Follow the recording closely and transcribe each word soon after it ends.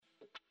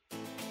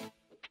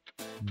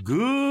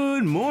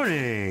Good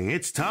morning.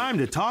 It's time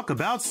to talk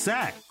about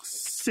Sack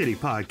City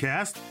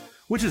Podcast,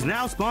 which is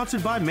now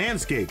sponsored by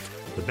Manscaped.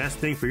 The best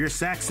thing for your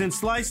sack since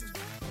sliced?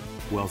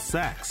 Well,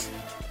 sacks.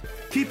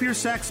 Keep your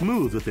sack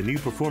smooth with the new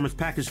Performance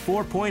Package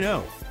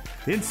 4.0.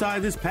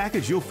 Inside this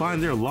package, you'll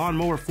find their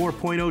Lawnmower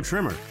 4.0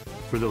 trimmer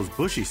for those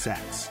bushy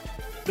sacks,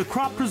 the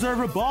Crop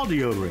Preserver ball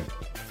deodorant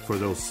for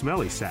those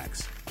smelly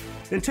sacks,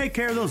 and take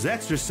care of those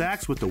extra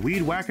sacks with the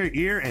Weed Whacker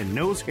ear and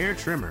nose hair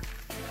trimmer.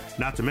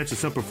 Not to mention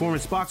some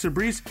performance boxer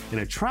briefs and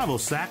a travel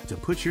sack to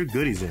put your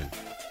goodies in.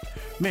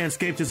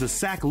 Manscaped is a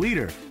sack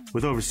leader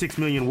with over 6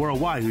 million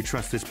worldwide who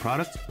trust this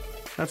product.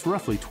 That's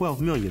roughly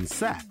 12 million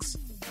sacks.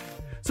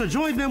 So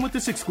join them with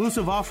this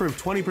exclusive offer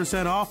of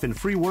 20% off and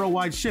free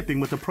worldwide shipping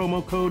with the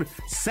promo code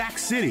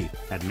SACKCITY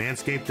at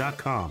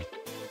manscaped.com.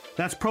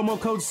 That's promo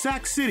code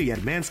SACKCITY at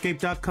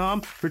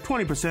manscaped.com for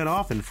 20%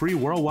 off and free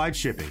worldwide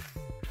shipping.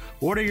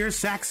 Order your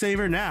sack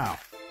saver now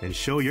and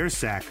show your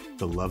sack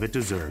the love it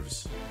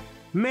deserves.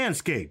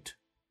 Manscaped.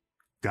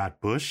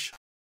 Got Bush?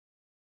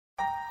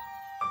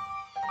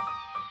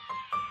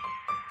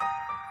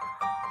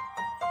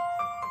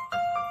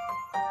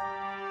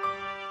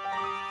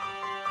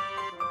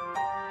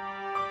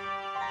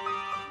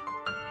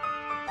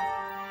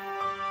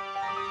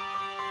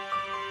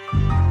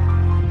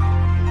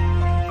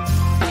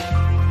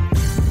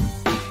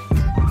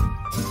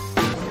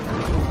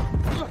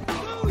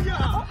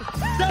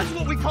 That's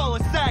what we call a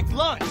sack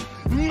lunch.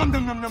 Nom,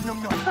 nom, nom, nom,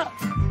 nom, nom.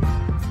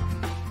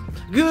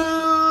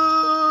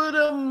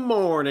 Good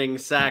morning,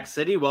 Sack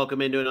City. Welcome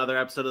into another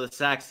episode of the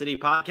Sack City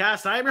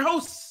Podcast. I am your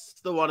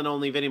host, the one and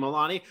only Vinny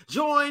Milani,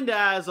 joined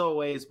as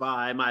always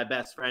by my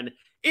best friend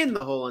in the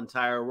whole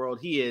entire world.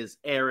 He is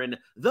Aaron,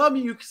 the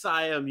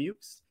Mukesiah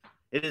Mukes.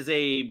 It is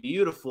a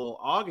beautiful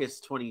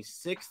August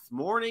 26th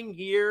morning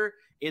here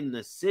in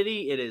the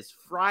city. It is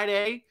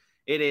Friday.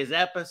 It is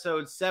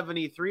episode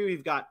 73.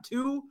 We've got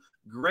two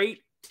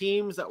great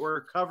teams that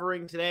we're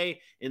covering today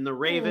in the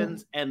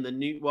Ravens and the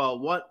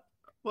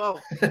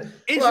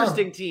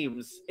interesting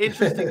teams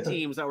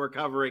that we're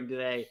covering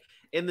today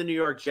in the New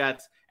York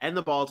Jets and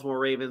the Baltimore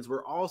Ravens.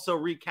 We're also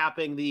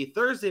recapping the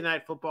Thursday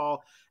night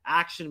football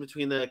action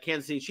between the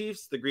Kansas City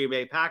Chiefs, the Green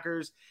Bay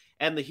Packers,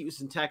 and the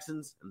Houston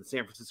Texans and the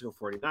San Francisco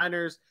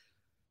 49ers.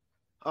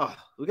 Oh,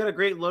 we got a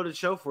great loaded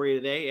show for you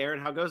today.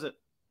 Aaron, how goes it?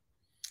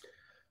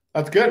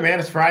 That's good, man.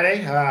 It's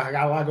Friday. I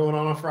got a lot going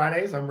on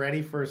Fridays. I'm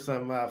ready for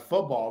some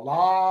football. A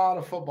lot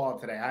of football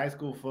today. High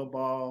school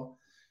football,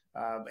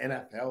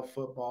 NFL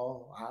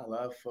football. I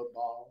love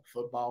football.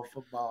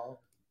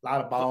 A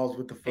lot of balls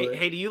with the foot.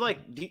 Hey, do you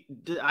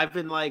I've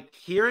been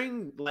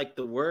hearing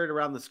the word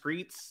around the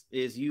streets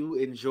is you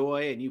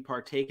enjoy and you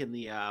partake in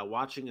the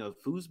watching of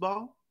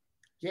foosball?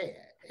 Yeah,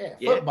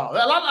 football.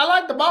 I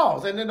like the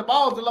balls, and then the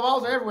balls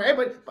are everywhere.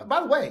 Hey, but by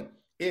the way,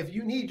 if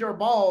you need your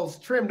balls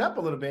trimmed up a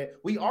little bit,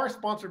 we are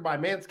sponsored by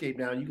Manscaped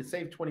now. You can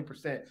save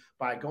 20%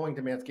 by going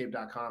to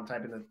manscaped.com,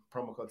 type in the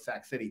promo code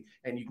SACKCITY,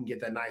 and you can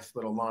get that nice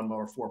little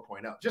lawnmower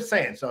 4.0. Just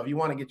saying. So if you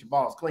want to get your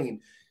balls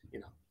clean,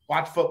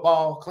 watch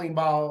football, clean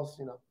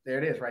balls, there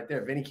it is right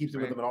there. Vinny keeps it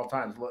with him at all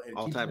times. It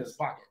keeps it in his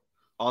pocket.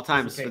 All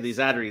times for these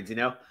ad reads,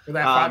 For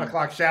that 5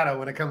 o'clock shadow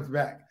when it comes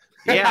back.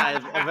 Yeah,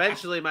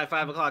 eventually my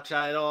 5 o'clock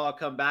shot, it'll all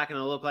come back and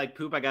it'll look like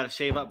poop. I got to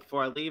shave up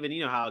before I leave, and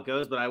you know how it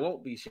goes, but I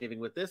won't be shaving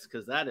with this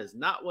because that is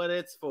not what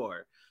it's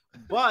for.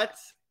 But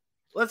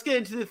let's get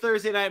into the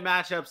Thursday night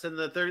matchups and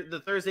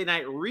the Thursday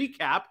night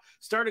recap,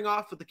 starting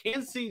off with the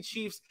Kansas City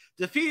Chiefs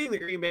defeating the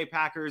Green Bay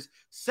Packers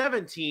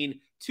 17-10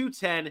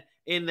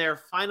 in their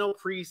final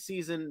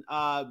preseason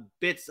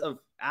bits of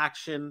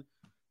action.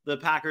 The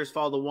Packers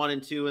fall to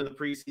 1-2 in the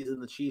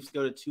preseason. The Chiefs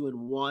go to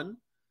 2-1.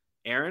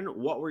 Aaron,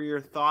 what were your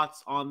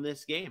thoughts on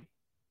this game?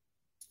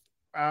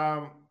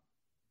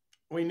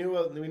 We knew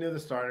the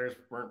starters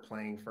weren't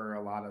playing for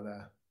a lot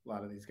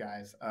of these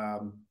guys.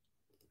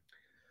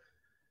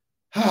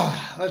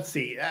 Let's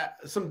see.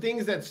 Some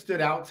things that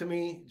stood out to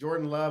me.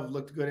 Jordan Love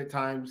looked good at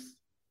times,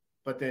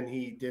 but then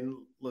he didn't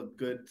look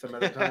good some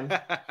other times.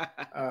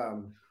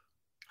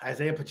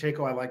 Isaiah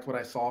Pacheco, I liked what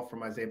I saw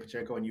from Isaiah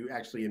Pacheco, and you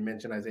actually had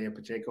mentioned Isaiah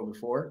Pacheco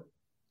before.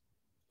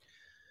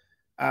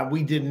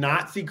 We did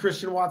not see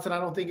Christian Watson, I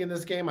don't think, in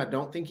this game. I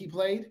don't think he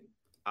played.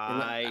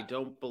 I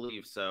don't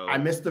believe so. I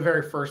missed the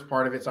very first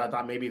part of it, so I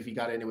thought maybe if he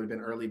got in, it would have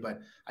been early, but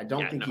I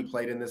don't think he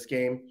played in this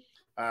game.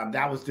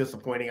 That was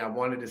disappointing. I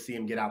wanted to see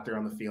him get out there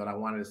on the field. I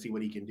wanted to see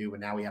what he can do, but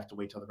now we have to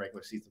wait till the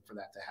regular season for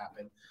that to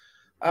happen.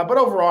 But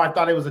overall, I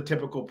thought it was a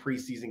typical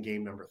preseason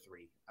game number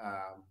 3.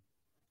 A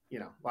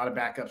lot of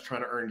backups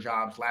trying to earn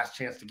jobs, last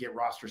chance to get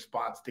roster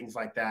spots, things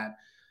like that.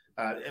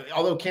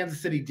 Although Kansas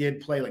City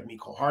did play, like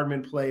Mecole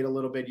Hardman played a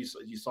little bit.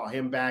 You saw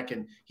him back,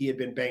 and he had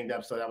been banged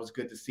up, so that was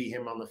good to see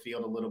him on the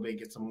field a little bit,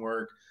 get some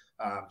work.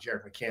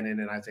 Jerick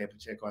McKinnon and Isaiah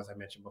Pacheco, as I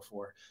mentioned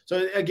before.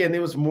 So, again,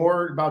 it was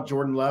more about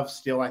Jordan Love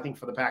still, I think,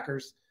 for the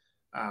Packers.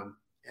 And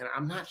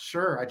I'm not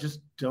sure. I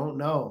just don't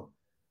know.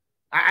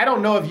 I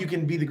don't know if you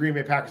can be the Green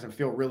Bay Packers and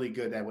feel really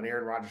good that when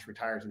Aaron Rodgers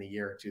retires in a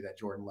year or two that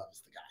Jordan Love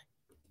is the guy.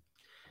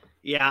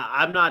 Yeah,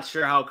 I'm not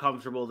sure how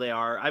comfortable they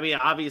are. I mean,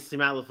 obviously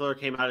Matt LaFleur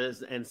came out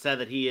and said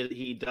that he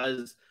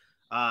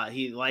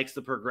likes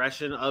the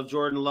progression of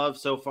Jordan Love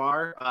so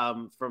far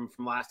from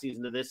last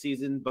season to this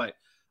season, but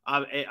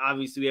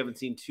obviously we haven't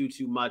seen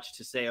too much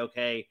to say,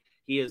 okay,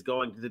 he is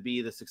going to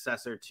be the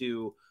successor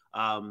to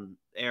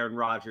Aaron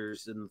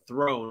Rodgers and the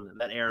throne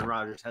that Aaron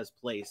Rodgers has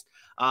placed.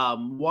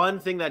 One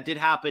thing that did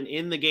happen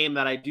in the game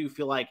that I do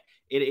feel like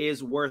it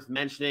is worth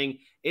mentioning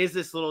is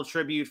this little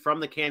tribute from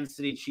the Kansas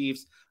City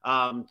Chiefs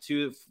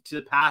to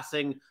the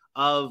passing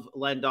of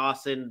Len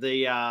Dawson,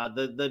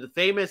 the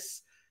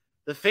famous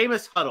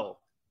huddle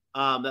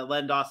that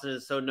Len Dawson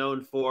is so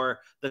known for,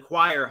 the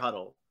choir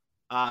huddle.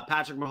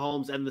 Patrick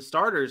Mahomes and the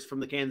starters from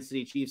the Kansas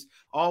City Chiefs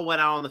all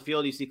went out on the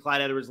field. You see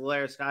Clyde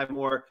Edwards-Helaire, Sky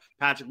Moore,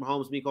 Patrick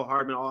Mahomes, Mecole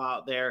Hardman all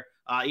out there.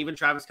 Even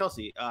Travis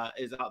Kelce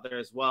is out there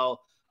as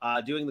well,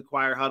 doing the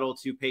choir huddle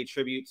to pay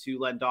tribute to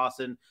Len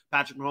Dawson.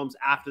 Patrick Mahomes,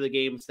 after the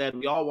game, said,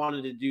 we all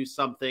wanted to do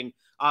something.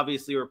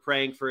 Obviously, we're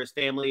praying for his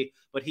family,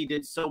 but he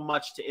did so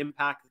much to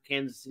impact the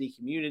Kansas City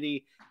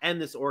community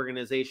and this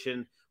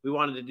organization. We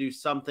wanted to do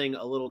something,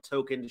 a little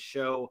token to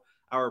show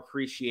our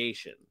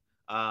appreciation.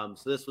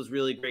 So this was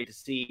really great to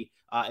see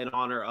in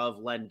honor of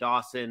Len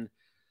Dawson.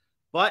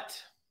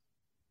 But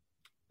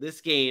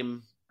this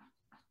game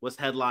was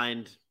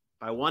headlined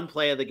by one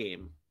play of the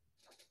game.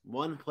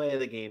 One play of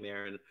the game,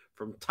 Aaron,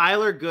 from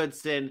Tyler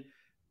Goodson.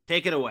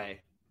 Take it away.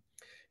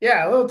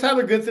 Yeah, a little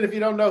Tyler Goodson, if you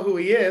don't know who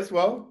he is,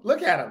 well,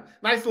 look at him.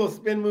 Nice little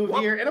spin move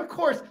here. And, of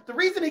course, the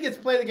reason he gets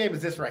to play the game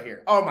is this right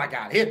here. Oh, my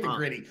God, hit the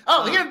gritty.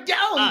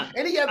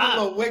 And he had a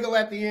little wiggle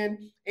at the end.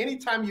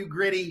 Anytime you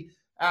gritty,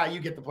 you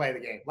get to play the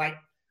game. Like,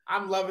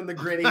 I'm loving the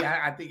gritty.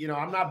 I think,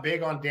 I'm not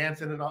big on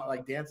dancing and all,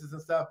 like dances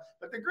and stuff,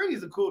 but the gritty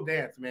is a cool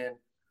dance, man.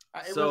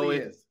 It really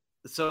is.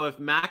 So if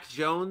Mac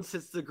Jones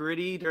hits the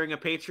gritty during a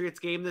Patriots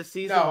game this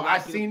season, no,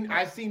 I've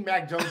seen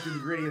Mac Jones do the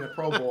gritty in the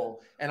Pro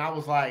Bowl, and I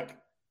was like,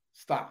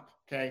 stop.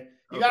 Okay,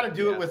 you got to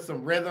do it with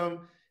some rhythm.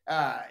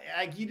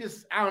 Like you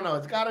just, I don't know.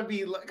 It's got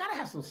to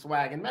have some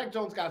swag, and Mac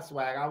Jones got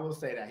swag. I will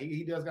say that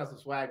he does got some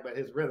swag, but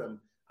his rhythm,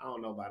 I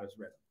don't know about his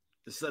rhythm.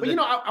 But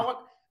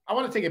I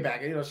want to take it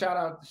back. Shout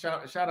out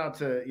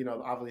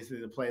to, obviously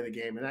the play of the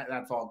game. And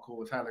that's all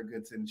cool. Tyler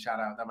Goodson, shout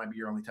out. That might be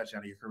your only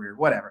touchdown of your career.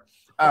 Whatever.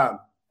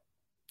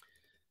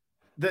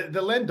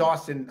 The Len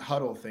Dawson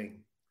huddle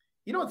thing.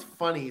 What's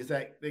funny is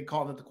that they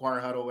called it the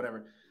choir huddle,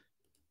 whatever.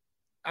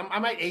 I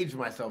might age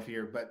myself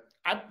here, but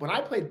when I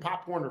played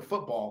Pop Warner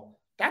football,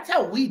 that's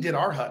how we did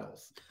our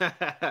huddles.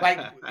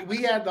 Like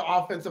we had the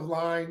offensive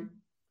line,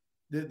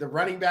 the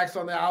running backs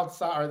on the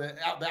outside, or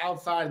the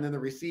outside, and then the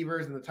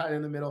receivers and the tight end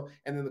in the middle,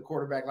 and then the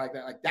quarterback like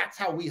that. Like that's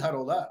how we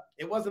huddled up.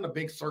 It wasn't a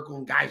big circle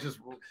and guys just,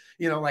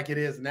 like it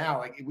is now.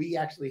 Like we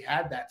actually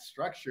had that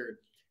structured.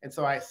 And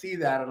so I see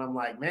that and I'm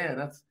like, man,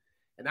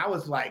 that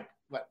was like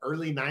what,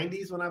 early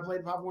 90s when I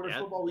played Pop Warner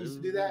football. We used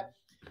to do that.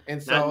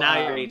 And so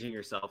now you're aging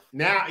yourself.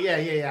 Now,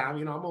 yeah.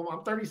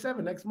 I'm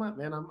 37 next month,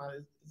 man. I'm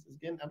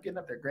getting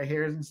up there, gray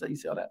hairs and stuff. You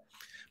see all that.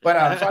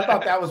 But so I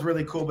thought that was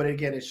really cool. But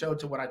again, it showed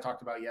to what I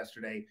talked about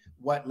yesterday,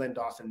 what Len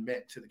Dawson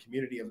meant to the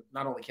community of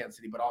not only Kansas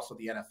City, but also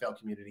the NFL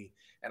community.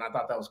 And I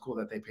thought that was cool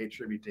that they paid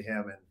tribute to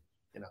him.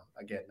 And,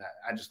 again,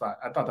 I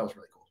thought that was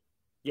really cool.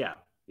 Yeah,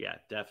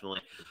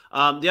 definitely.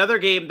 The other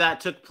game that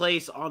took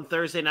place on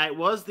Thursday night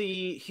was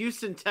the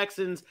Houston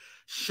Texans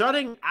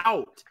shutting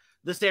out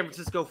the San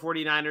Francisco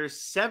 49ers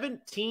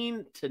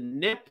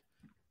 17-0.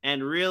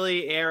 And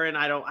really, Aaron,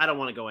 I don't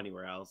want to go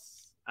anywhere else.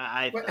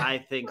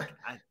 I think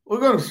we're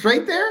going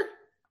straight there.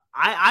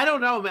 I don't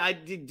know.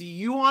 Do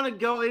you want to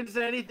go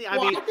into anything? I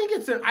think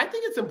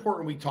it's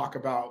important we talk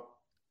about,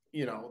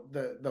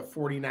 the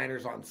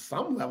 49ers on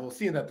some level,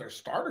 seeing that their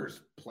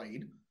starters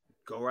played.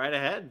 Go right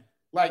ahead.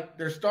 Like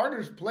their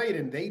starters played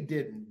and they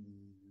did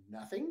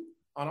nothing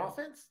on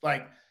offense.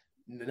 Like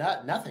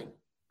nothing,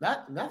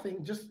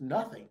 just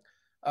nothing.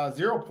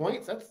 0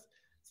 points. It's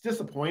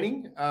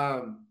disappointing.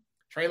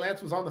 Trey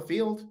Lance was on the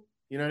field.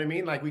 You know what I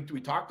mean? Like we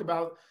talked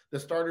about the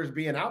starters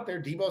being out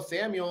there. Deebo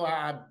Samuel,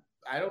 I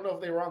don't know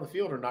if they were on the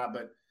field or not,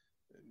 but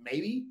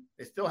maybe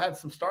they still had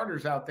some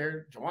starters out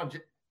there.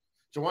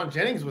 Jawan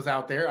Jennings was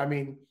out there. I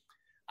mean,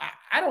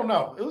 I don't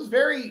know. It was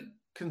very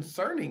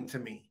concerning to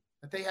me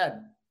that they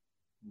had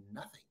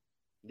nothing.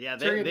 Yeah,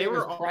 they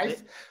were all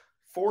Price,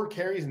 4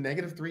 carries,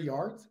 -3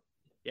 yards.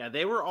 Yeah,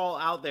 they were all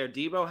out there.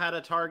 Deebo had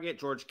a target.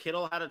 George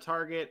Kittle had a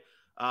target.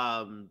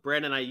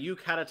 Brandon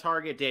Ayuk had a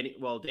target.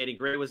 Danny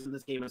Gray was in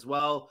this game as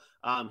well.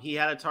 He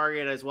had a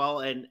target as well.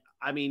 And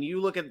I mean,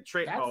 you look at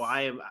Trey.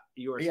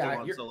 You are still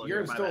on solo.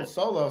 You're still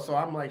solo. So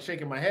I'm like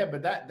shaking my head,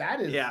 but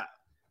that is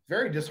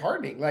very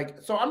disheartening.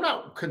 Like, so I'm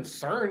not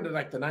concerned that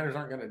like the Niners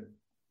aren't going to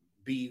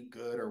be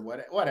good or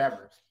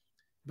whatever,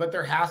 but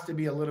there has to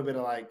be a little bit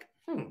of like,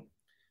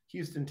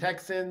 Houston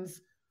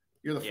Texans,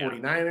 you're the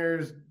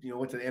 49ers,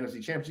 went to the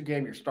NFC Championship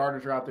game. Your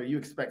starters are out there. You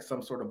expect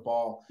some sort of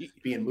ball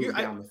being moved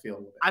down the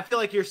field. I feel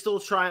like we're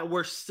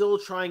still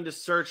trying to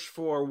search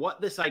for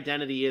what this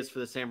identity is for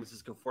the San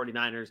Francisco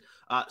 49ers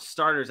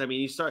starters. I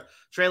mean,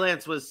 Trey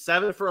Lance was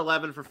 7 for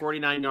 11 for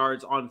 49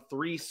 yards on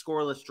 3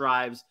 scoreless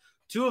drives,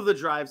 2 of the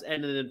drives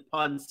ended in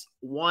punts.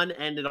 1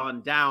 ended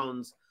on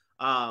downs.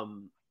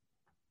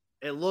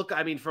 It looked,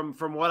 I mean, from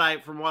what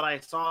I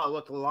saw, it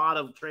looked a lot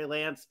of Trey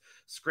Lance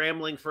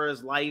scrambling for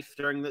his life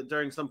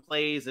during some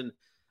plays. And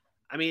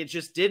I mean,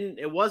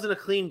 it wasn't a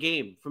clean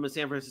game from the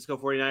San Francisco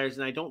 49ers.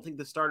 And I don't think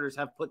the starters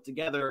have put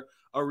together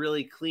a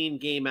really clean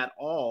game at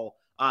all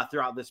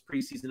throughout this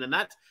preseason. And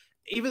that's,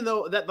 even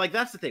though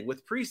that's the thing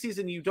with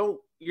preseason,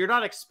 you're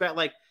not expect,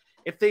 like,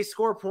 if they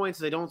score points,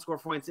 they don't score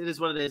points. It is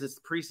what it is. It's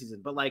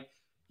preseason, but like,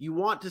 you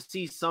want to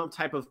see some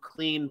type of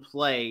clean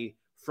play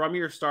from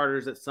your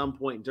starters at some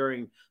point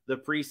during the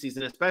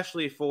preseason,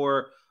 especially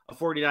for a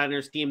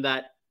 49ers team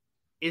that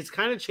is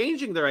kind of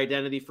changing their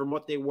identity from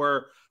what they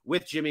were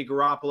with Jimmy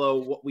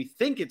Garoppolo. What we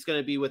think it's going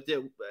to be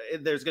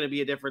there's going to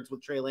be a difference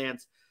with Trey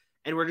Lance,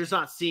 and we're just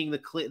not seeing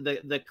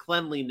the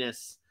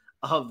cleanliness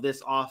of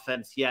this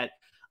offense yet.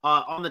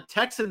 On the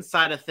Texans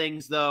side of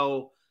things,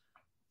 though,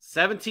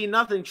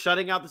 17-0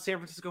 shutting out the San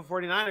Francisco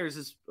 49ers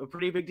is a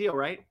pretty big deal,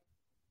 right?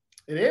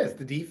 It is.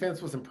 The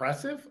defense was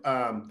impressive.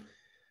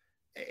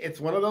 It's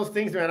one of those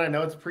things, man. I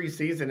know it's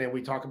preseason and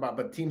we talk about,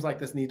 but teams like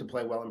this need to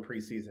play well in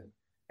preseason.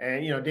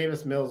 And,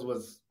 Davis Mills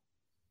wasn't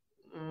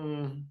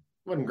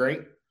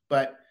great,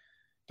 but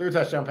threw a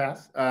touchdown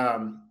pass.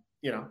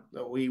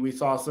 We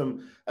saw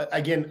some,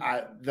 again,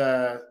 I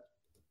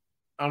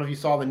don't know if you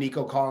saw the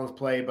Nico Collins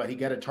play, but he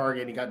got a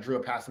target and he drew a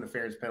pass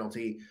interference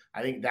penalty.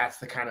 I think that's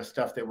the kind of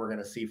stuff that we're going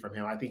to see from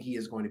him. I think he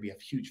is going to be a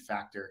huge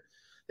factor.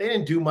 They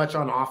didn't do much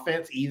on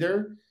offense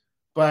either,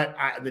 but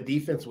the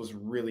defense was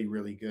really,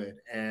 really good.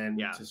 And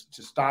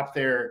to stop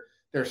their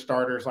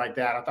starters like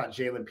that, I thought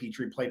Jalen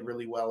Petrie played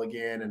really well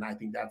again. And I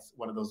think that's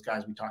one of those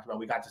guys we talked about.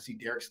 We got to see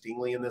Derek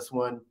Stingley in this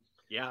one.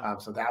 Yeah.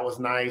 So that was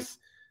nice.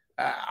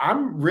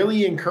 I'm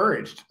really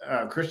encouraged.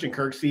 Christian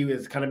Kirksey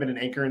has kind of been an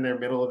anchor in their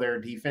middle of their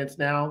defense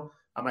now.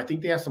 I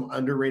think they have some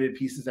underrated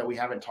pieces that we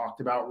haven't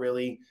talked about,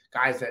 really.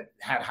 Guys that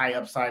had high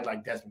upside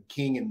like Desmond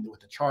King and with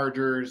the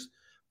Chargers,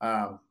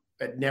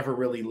 that never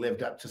really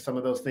lived up to some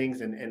of those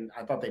things. And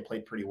I thought they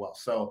played pretty well.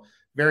 So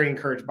very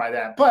encouraged by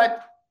that.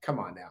 But come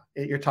on now,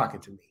 you're talking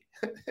to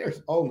me.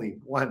 There's only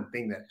one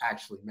thing that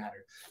actually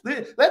matters.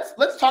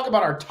 Let's talk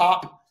about our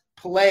top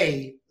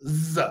plays,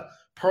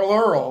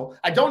 plural.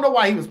 I don't know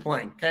why he was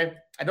playing, okay?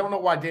 I don't know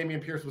why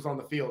Dameon Pierce was on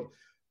the field.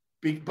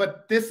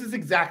 But this is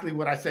exactly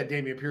what I said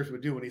Dameon Pierce would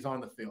do when he's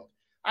on the field.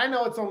 I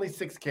know it's only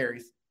 6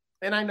 carries,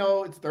 and I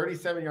know it's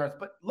 37 yards,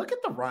 but look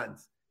at the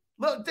runs.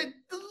 Look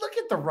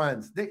at the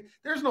runs.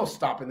 There's no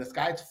stopping this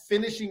guy. It's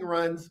finishing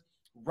runs,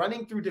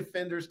 running through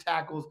defenders,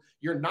 tackles.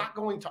 You're not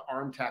going to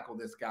arm tackle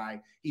this guy.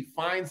 He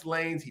finds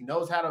lanes. He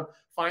knows how to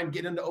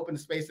get into open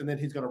space, and then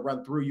he's going to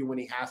run through you when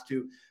he has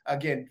to.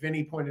 Again,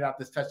 Vinny pointed out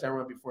this touchdown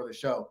run before the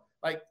show.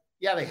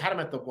 They had him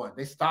at the 1.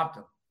 They stopped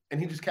him,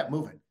 and he just kept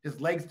moving. His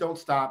legs don't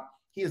stop.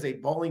 He is a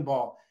bowling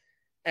ball.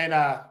 And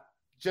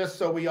just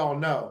so we all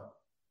know,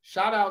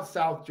 shout out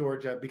South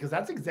Georgia, because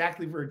that's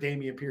exactly where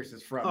Dameon Pierce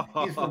is from.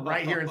 He's from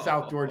right here in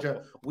South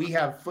Georgia. We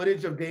have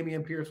footage of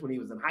Dameon Pierce when he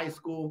was in high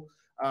school.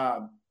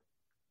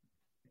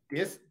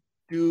 This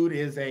dude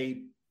is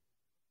a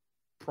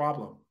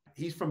problem.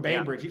 He's from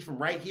Bainbridge. He's from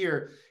right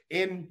here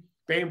in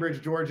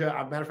Bainbridge, Georgia.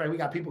 As a matter of fact, we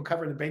got people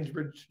covering the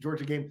Bainbridge,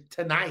 Georgia game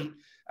tonight.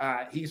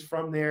 He's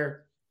from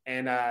there,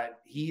 and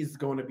he's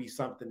going to be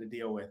something to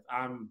deal with.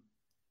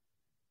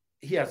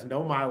 He has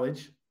no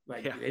mileage.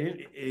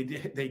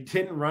 They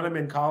didn't run him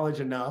in college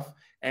enough,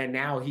 and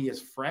now he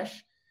is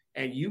fresh.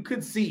 And you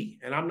could see,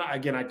 and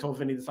I told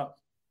Vinny this up.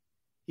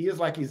 He is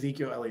like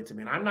Ezekiel Elliott to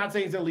me. And I'm not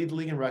saying he's going to lead the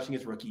league in rushing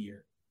his rookie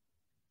year,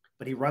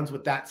 but he runs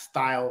with that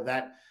style,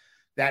 that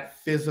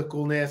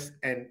physicalness,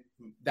 and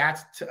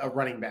that's a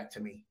running back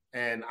to me.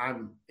 And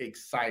I'm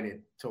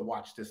excited to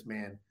watch this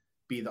man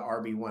be the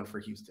RB1 for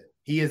Houston.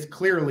 He is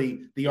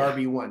clearly the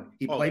RB1.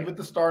 He played with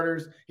the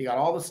starters. He got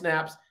all the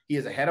snaps. He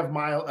is ahead of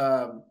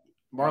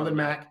Marlon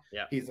Mack.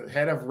 Yeah. He's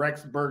ahead of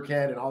Rex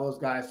Burkhead and all those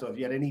guys. So if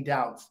you had any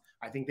doubts,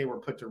 I think they were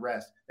put to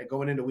rest that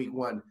going into week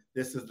 1,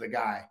 this is the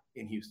guy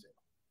in Houston.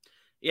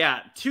 Yeah,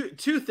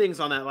 two things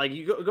on that. Like,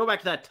 you go back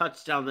to that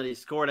touchdown that he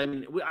scored. I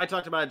mean, I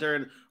talked about it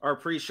during our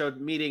pre-show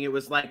meeting. It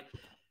was like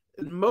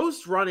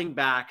most running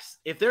backs,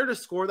 if they're to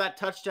score that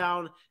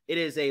touchdown, it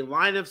is a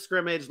line of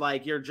scrimmage.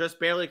 Like, you're just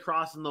barely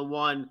crossing the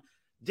 1.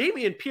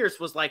 Dameon Pierce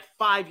was like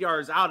 5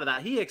 yards out of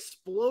that. He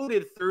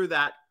exploded through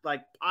that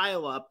like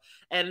pile up.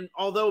 And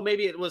although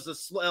maybe it was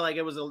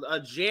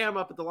a jam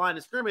up at the line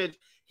of scrimmage,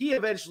 he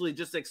eventually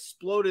just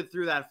exploded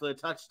through that for the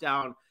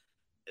touchdown.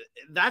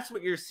 That's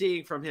what you're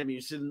seeing from him.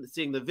 You're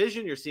seeing the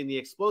vision. You're seeing the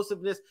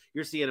explosiveness.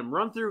 You're seeing him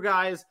run through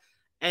guys.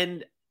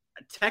 And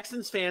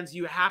Texans fans,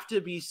 you have to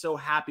be so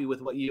happy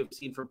with what you have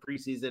seen from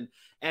preseason.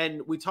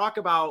 And we talk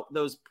about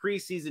those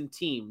preseason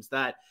teams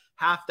that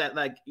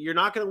like, you're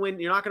not going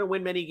to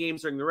win many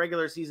games during the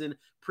regular season.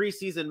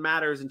 Preseason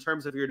matters in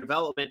terms of your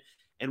development.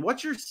 And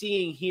what you're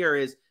seeing here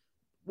is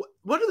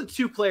what are the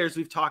 2 players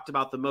we've talked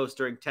about the most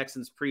during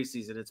Texans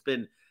preseason? It's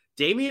been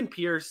Dameon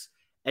Pierce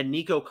and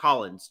Nico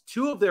Collins,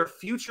 2 of their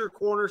future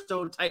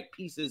cornerstone type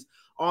pieces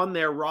on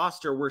their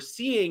roster. We're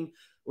seeing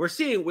we're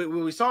seeing what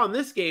we saw in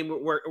this game.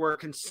 We're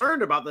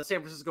concerned about the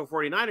San Francisco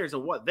 49ers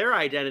and what their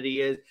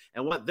identity is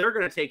and what they're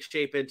going to take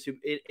shape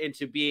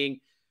into being.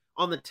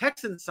 On the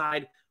Texans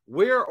side,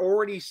 we're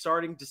already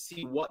starting to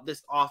see what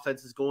this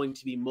offense is going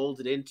to be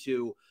molded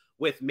into,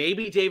 with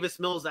maybe Davis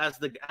Mills as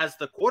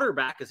the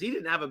quarterback, because he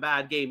didn't have a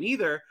bad game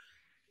either.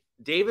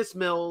 Davis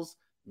Mills,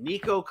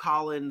 Nico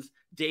Collins,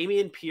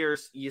 Dameon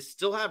Pierce. You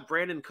still have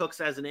Brandon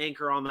Cooks as an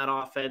anchor on that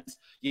offense.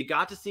 You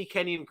got to see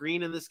Kenyon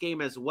Green in this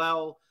game as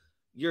well.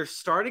 You're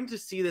starting to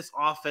see this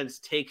offense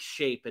take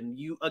shape. And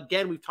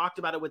we've talked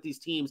about it with these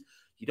teams.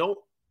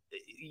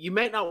 You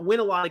might not win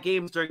a lot of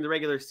games during the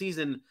regular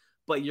season,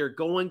 but you're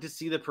going to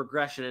see the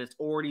progression, and it's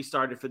already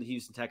started for the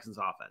Houston Texans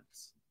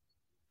offense.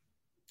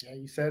 Yeah,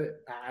 you said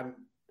it.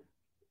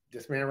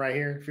 This man right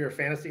here, if you're a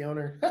fantasy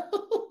owner,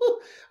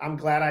 I'm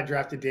glad I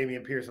drafted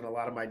Dameon Pierce in a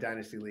lot of my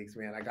dynasty leagues,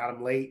 man. I got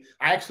him late.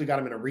 I actually got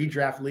him in a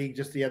redraft league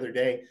just the other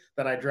day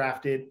that I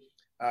drafted.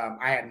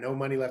 I had no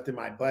money left in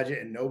my budget,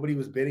 and nobody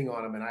was bidding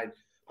on him, and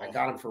I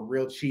got him for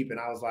real cheap, and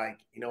I was like,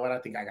 you know what? I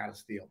think I got to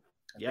steal.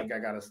 I think I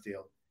got to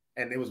steal.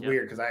 And it was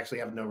weird because I actually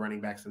have no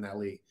running backs in that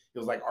league. It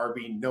was like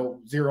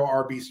zero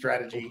RB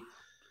strategy.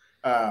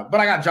 But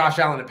I got Josh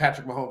Allen and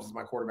Patrick Mahomes as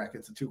my quarterback.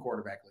 It's a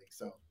 2-quarterback league.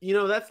 So,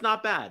 that's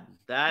not bad.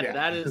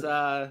 That is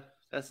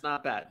that's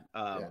not bad.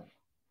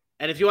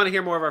 And if you want to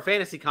hear more of our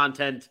fantasy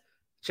content,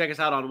 check us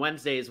out on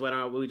Wednesdays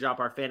when we drop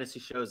our fantasy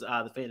shows,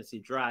 the Fantasy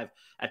Drive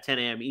at 10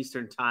 a.m.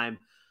 Eastern time.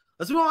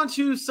 Let's move on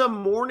to some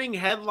morning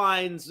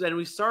headlines, and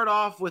we start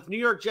off with New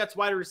York Jets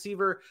wide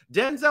receiver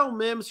Denzel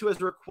Mims, who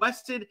has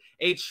requested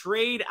a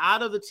trade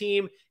out of the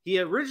team. He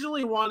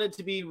originally wanted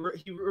to be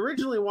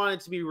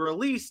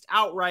released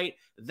outright.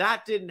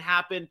 That didn't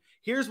happen.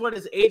 Here's what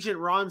his agent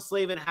Ron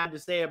Slavin had to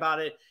say about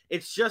it.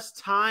 It's just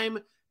time.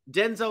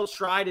 Denzel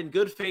tried in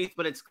good faith,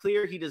 but it's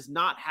clear he does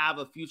not have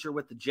a future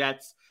with the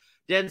Jets.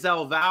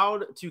 Denzel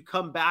vowed to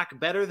come back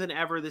better than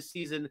ever this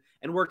season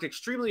and worked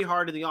extremely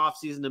hard in the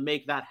offseason to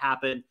make that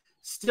happen.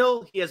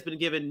 Still, he has been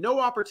given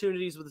no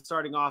opportunities with the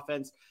starting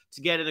offense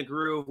to get in a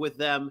groove with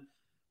them.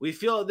 We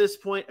feel at this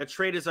point a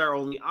trade is our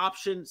only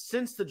option,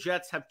 since the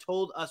Jets have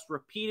told us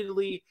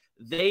repeatedly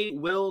they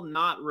will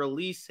not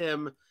release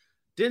him.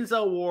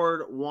 Denzel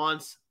Ward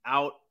wants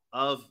out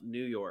of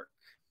New York.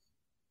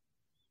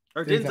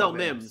 Or Denzel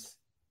Mims.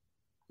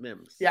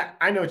 Yeah,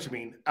 I know what you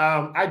mean.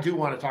 I do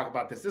want to talk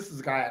about this. This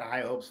is a guy I had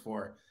high hopes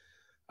for.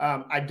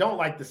 I don't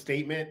like the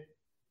statement.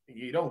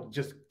 You don't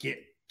just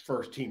get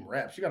first-team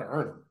reps. You got to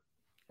earn them.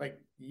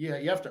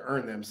 You have to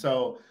earn them.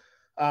 So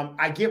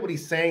I get what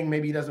he's saying.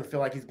 Maybe he doesn't feel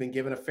like he's been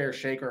given a fair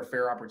shake or a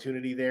fair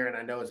opportunity there, and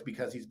I know it's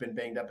because he's been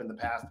banged up in the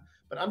past.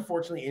 But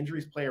unfortunately,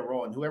 injuries play a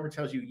role, and whoever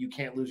tells you you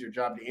can't lose your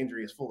job to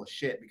injury is full of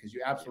shit, because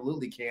you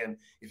absolutely can.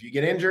 If you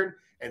get injured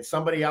and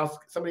somebody else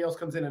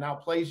comes in and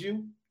outplays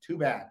you, too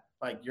bad.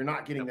 You're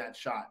not getting that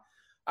shot.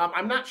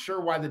 I'm not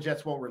sure why the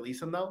Jets won't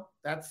release him, though.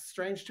 That's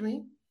strange to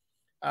me.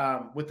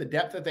 With the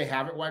depth that they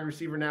have at wide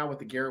receiver now, with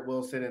the Garrett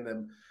Wilson and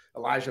the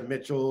Elijah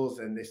Mitchells,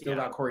 and they still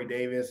got Corey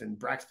Davis and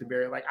Braxton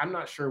Berry. I'm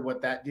not sure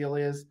what that deal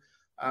is.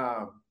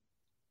 I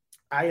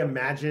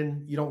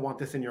imagine you don't want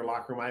this in your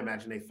locker room. I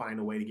imagine they find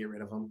a way to get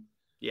rid of him.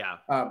 Yeah.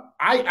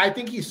 I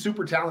think he's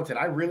super talented.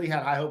 I really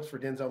had high hopes for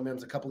Denzel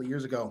Mims a couple of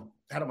years ago.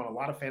 Had him on a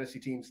lot of fantasy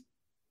teams.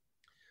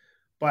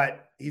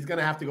 But he's going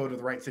to have to go to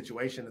the right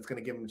situation that's going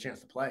to give him a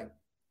chance to play.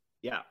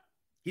 Yeah.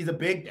 He's a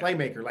big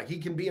playmaker. He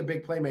can be a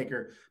big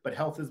playmaker, but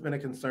health has been a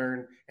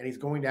concern, and he's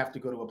going to have to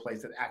go to a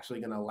place that's actually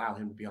going to allow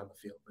him to be on the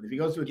field. But if he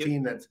goes to a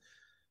team that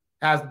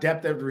has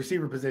depth at the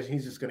receiver position,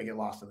 he's just going to get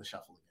lost in the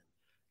shuffle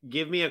again.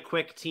 Give me a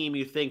quick team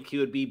you think he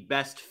would be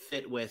best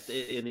fit with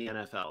in the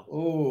NFL.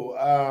 Ooh,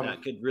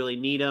 that could really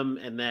need him,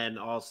 and then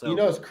also,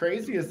 as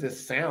crazy as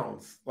this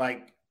sounds,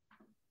 like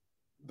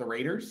the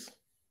Raiders,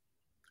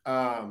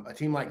 a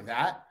team like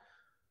that.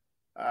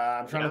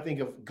 I'm trying to think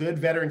of good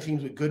veteran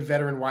teams with good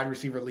veteran wide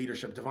receiver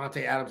leadership.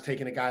 Devontae Adams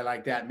taking a guy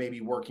like that, maybe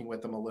working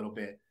with them a little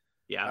bit.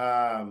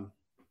 Yeah.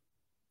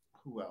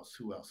 Who else?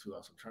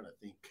 I'm trying to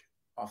think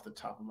off the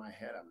top of my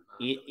head.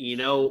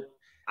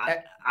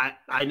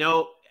 I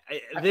know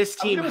this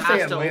team has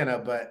to Atlanta,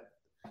 but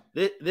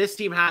this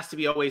team has to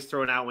be always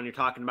thrown out when you're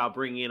talking about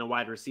bringing in a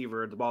wide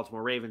receiver, the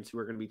Baltimore Ravens, who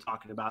we're going to be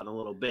talking about in a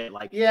little bit.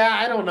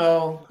 I don't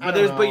know.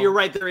 But you're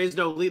right. There is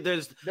no lead.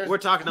 We're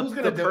talking about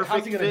the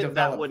perfect fit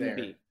that wouldn't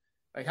be.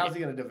 How's he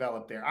going to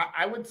develop there?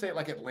 I would say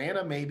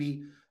Atlanta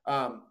maybe,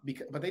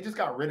 but they just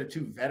got rid of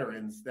 2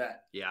 veterans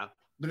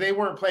but they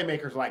weren't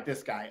playmakers like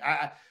this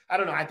guy. I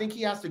don't know. I think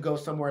he has to go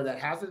somewhere that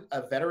has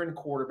a veteran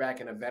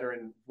quarterback and a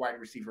veteran wide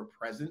receiver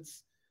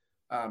presence,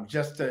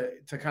 just to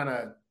kind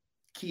of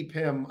keep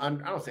him, I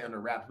don't say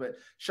under wraps, but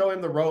show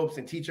him the ropes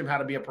and teach him how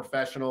to be a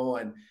professional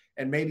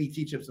and maybe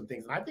teach him some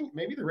things. And I think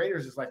maybe the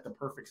Raiders is the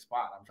perfect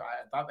spot.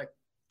 I thought that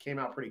came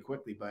out pretty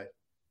quickly, but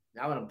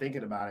now that I'm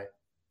thinking about it,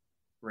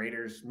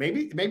 Raiders,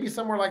 maybe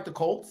somewhere like the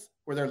Colts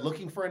where they're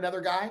looking for another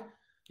guy.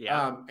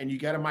 Yeah. And you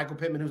get a Michael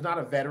Pittman who's not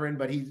a veteran,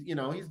 but he's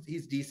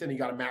decent. You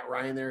got a Matt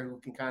Ryan there who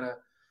can kind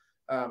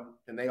of,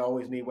 and they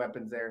always need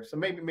weapons there. So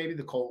maybe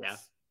the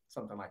Colts,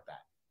 something like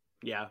that.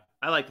 Yeah,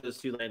 I like those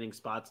two landing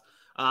spots.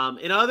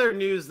 In other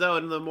news, though,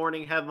 in the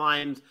morning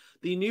headlines,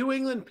 the New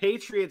England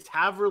Patriots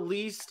have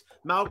released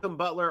Malcolm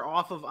Butler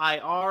off of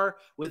IR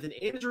with an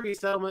injury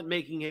settlement,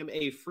 making him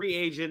a free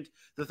agent.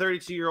 The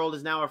 32-year-old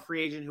is now a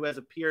free agent who has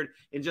appeared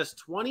in just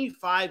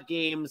 25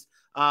 games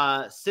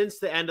since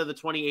the end of the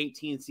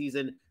 2018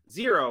 season,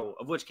 0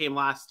 of which came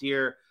last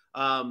year.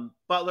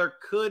 Butler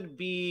could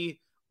be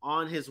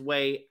on his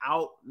way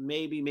out,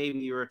 maybe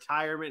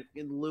retirement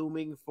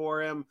looming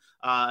for him.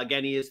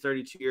 Again, he is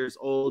 32 years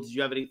old. Do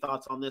you have any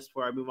thoughts on this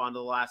before I move on to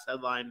the last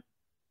headline?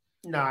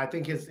 No, I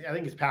think he's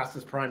past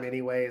his prime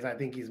anyways. I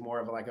think he's more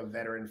of a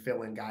veteran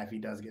fill-in guy if he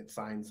does get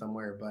signed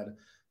somewhere. But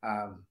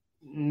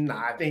no,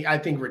 I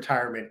think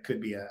retirement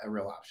could be a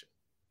real option.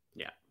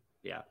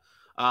 Yeah.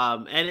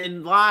 And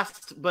in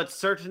last but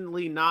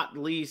certainly not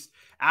least,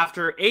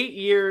 after 8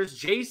 years,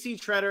 J.C.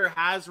 Tretter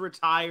has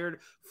retired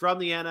from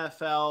the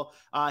NFL.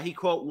 He,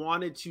 quote,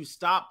 wanted to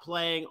stop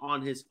playing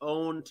on his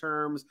own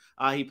terms.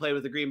 He played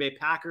with the Green Bay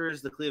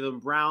Packers, the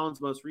Cleveland Browns,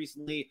 most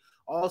recently,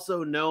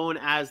 also known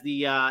as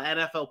the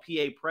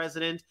NFLPA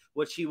president,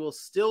 which he will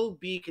still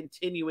be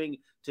continuing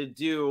to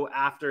do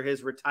after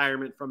his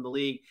retirement from the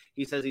league.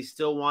 He says he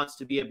still wants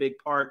to be a big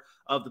part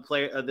of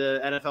the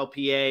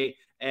NFLPA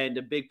and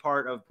a big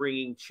part of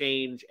bringing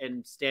change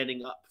and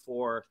standing up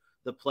for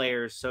the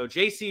players. So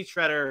J.C.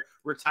 Tretter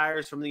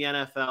retires from the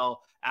NFL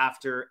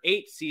after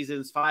 8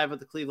 seasons, 5 with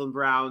the Cleveland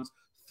Browns,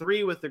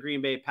 3 with the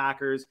Green Bay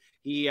Packers.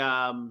 He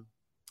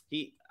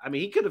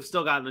could have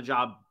still gotten a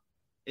job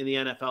in the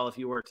NFL if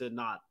he were to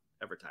not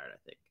have retired, I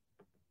think.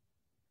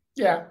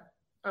 Yeah,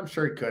 I'm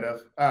sure he could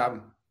have.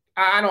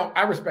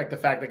 I respect the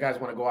fact that guys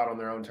want to go out on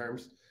their own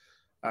terms,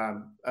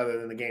 other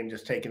than the game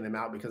just taking them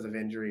out because of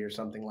injury or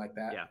something like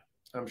that. Yeah.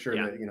 I'm sure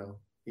that,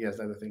 he has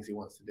other things he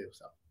wants to do.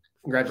 So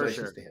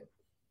congratulations to him.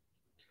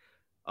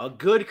 A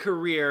good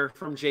career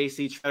from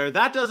J.C. Tretter.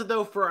 That does it,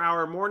 though, for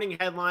our morning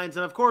headlines.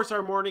 And, of course,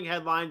 our morning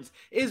headlines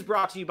is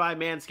brought to you by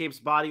Manscaped's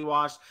Body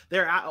Wash.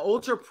 Their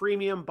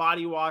ultra-premium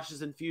body wash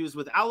is infused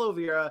with aloe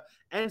vera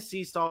and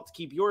sea salt to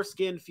keep your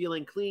skin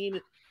feeling clean,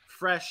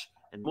 fresh,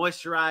 and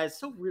moisturized.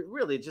 So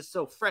really just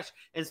so fresh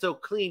and so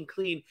clean.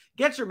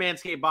 Get your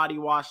Manscaped Body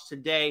Wash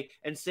today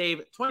and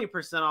save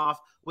 20%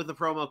 off with the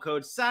promo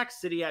code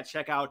SACCITY at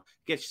checkout.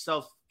 Get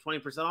yourself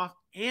 20% off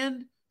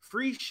and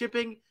free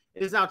shipping.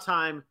 It is now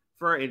time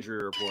for our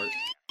injury report.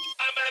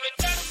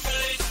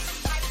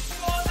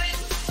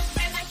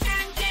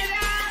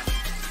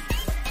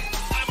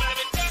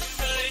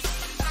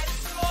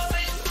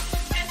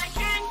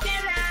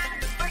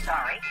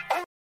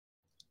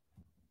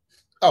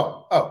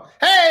 Oh.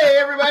 Hey,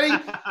 everybody.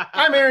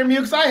 I'm Aaron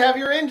Mukes. I have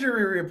your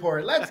injury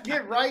report. Let's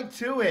get right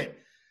to it.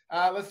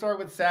 Let's start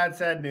with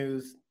sad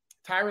news.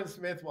 Tyron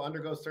Smith will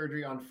undergo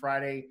surgery on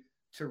Friday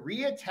to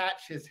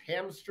reattach his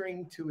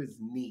hamstring to his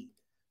knee.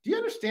 Do you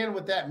understand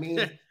what that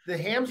means? The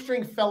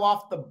hamstring fell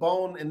off the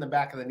bone in the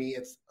back of the knee.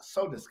 It's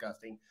so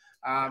disgusting.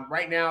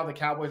 Right now, the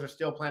Cowboys are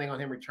still planning on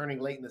him returning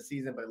late in the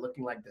season, but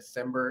looking like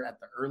December at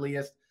the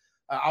earliest.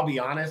 I'll be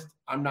honest,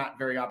 I'm not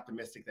very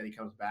optimistic that he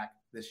comes back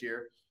this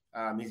year.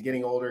 He's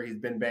getting older. He's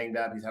been banged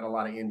up. He's had a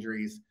lot of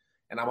injuries.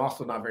 And I'm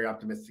also not very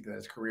optimistic that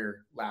his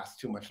career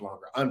lasts too much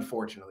longer.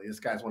 Unfortunately,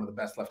 this guy's one of the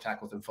best left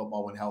tackles in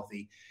football when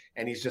healthy,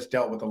 and he's just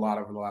dealt with a lot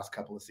over the last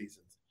couple of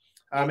seasons.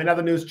 In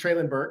other news,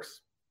 Treylon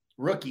Burks,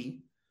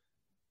 rookie,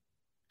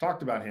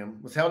 talked about him,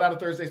 was held out of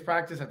Thursday's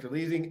practice after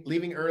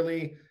leaving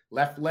early.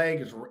 Left leg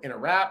is in a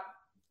wrap.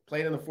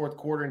 Played in the fourth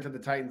quarter into the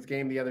Titans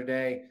game the other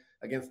day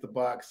against the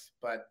Bucs,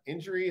 but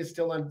injury is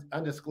still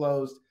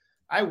undisclosed.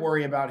 I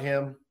worry about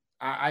him.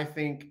 I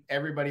think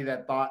everybody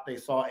that thought they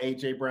saw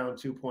A.J. Brown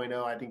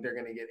 2.0, I think they're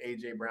going to get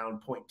A.J. Brown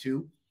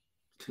 0.2,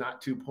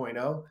 not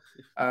 2.0.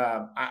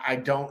 I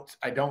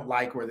don't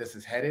like where this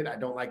is headed. I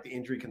don't like the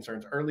injury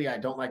concerns early. I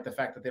don't like the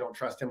fact that they don't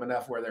trust him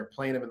enough where they're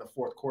playing him in the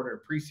fourth quarter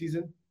of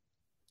preseason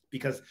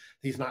because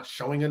he's not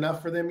showing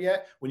enough for them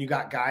yet. When you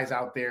got guys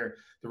out there,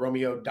 the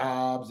Romeo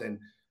Doubs and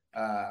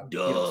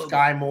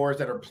Sky Moores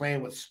that are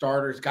playing with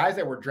starters, guys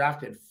that were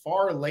drafted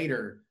far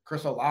later,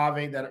 Chris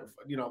Olave, that,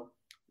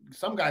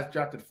 some guys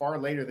drafted far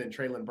later than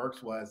Treylon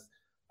Burks was.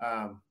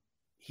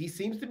 He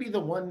seems to be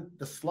the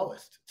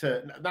slowest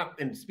to, not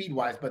in speed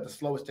wise, but the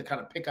slowest to kind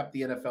of pick up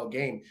the NFL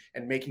game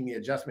and making the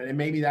adjustment. And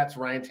maybe that's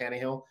Ryan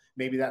Tannehill.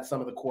 Maybe that's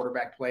some of the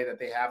quarterback play that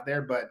they have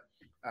there, but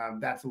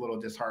that's a little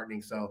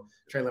disheartening. So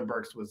Treylon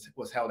Burks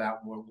was held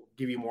out. We'll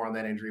give you more on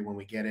that injury when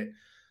we get it.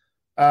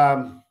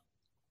 Josh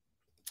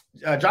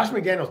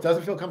McDaniels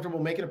doesn't feel comfortable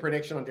making a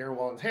prediction on Darren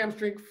Wallen's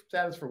hamstring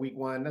status for week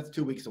 1. That's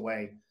 2 weeks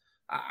away.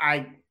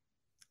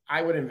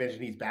 I would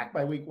envision he's back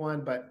by week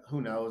 1, but who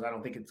knows? I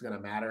don't think it's going to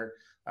matter.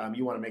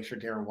 You want to make sure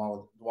Darren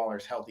Waller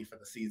is healthy for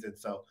the season.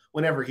 So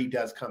whenever he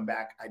does come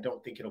back, I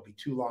don't think it'll be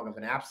too long of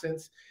an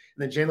absence.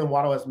 And then Jalen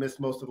Waddle has missed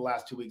most of the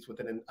last 2 weeks with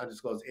an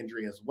undisclosed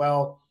injury as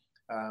well.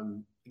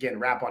 Again,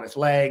 wrap on his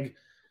leg.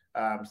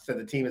 So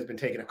the team has been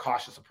taking a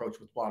cautious approach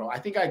with Waddle. I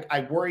think I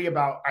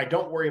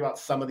don't worry about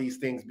some of these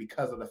things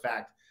because of the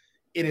fact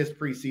it is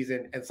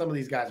preseason and some of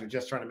these guys are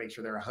just trying to make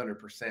sure they're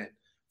 100%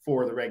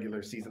 for the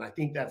regular season. I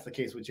think that's the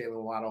case with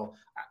Jalen Waddle.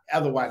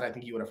 Otherwise, I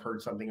think you would have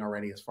heard something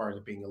already as far as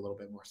it being a little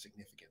bit more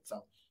significant.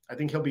 So I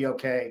think he'll be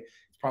okay.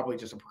 It's probably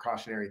just a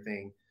precautionary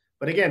thing.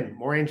 But again,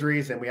 more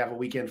injuries, and we have a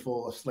weekend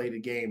full of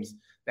slated games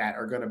that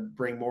are going to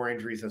bring more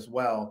injuries as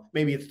well.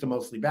 Maybe it's to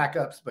mostly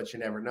backups, but you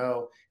never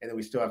know. And then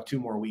we still have 2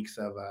 more weeks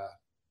of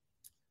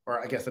or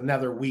I guess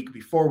another week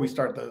before we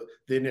start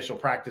the initial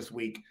practice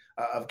week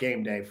of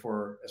game day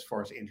for as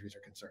far as injuries are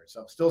concerned.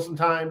 So still some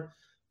time.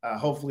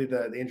 Hopefully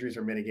the injuries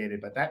are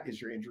mitigated, but that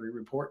is your injury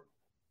report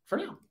for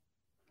now.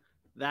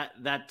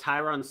 That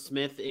Tyron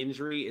Smith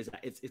injury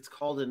it's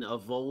called an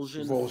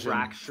avulsion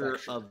fracture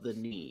of the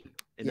knee.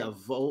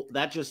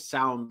 That just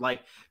sounds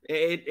like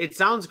it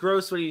sounds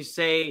gross when you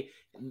say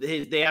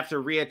they have to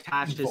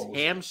reattach his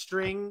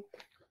hamstring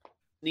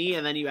knee,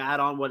 and then you add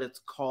on what it's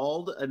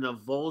called an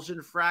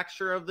avulsion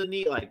fracture of the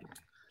knee. Like,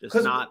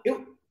 just not.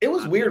 It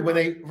was weird when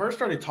they first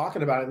started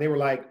talking about it. And they were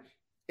like,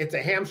 "It's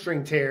a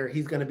hamstring tear.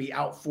 He's going to be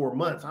out 4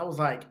 months." I was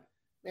like,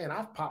 "Man,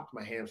 I've popped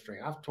my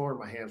hamstring. I've torn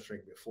my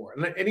hamstring before."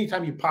 And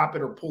anytime you pop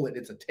it or pull it,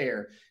 it's a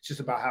tear. It's just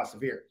about how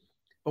severe.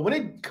 But when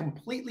it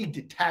completely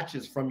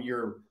detaches from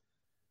your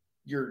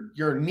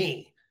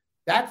knee,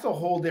 that's a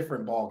whole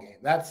different ball game.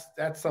 That's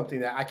something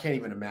that I can't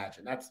even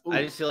imagine. I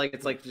just feel like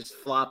it's like just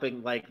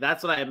flopping. Like,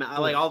 that's what I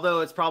like.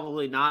 Although it's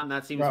probably not, and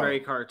that seems very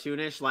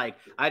cartoonish. Like,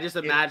 I just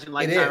imagine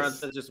Tyron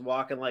Smith just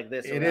walking like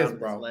this around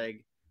his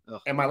leg.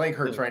 Ugh. And my leg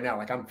hurts right now.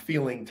 Like, I'm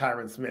feeling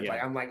Tyron Smith. Yeah.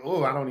 Like, I'm like,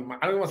 oh, I don't even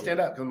want to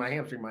stand up because my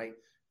hamstring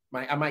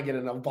I might get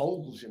an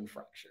avulsion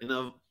fracture.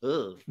 That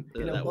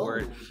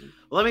word.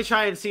 Well, let me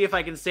try and see if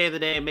I can save the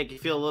day and make you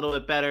feel a little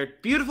bit better.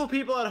 Beautiful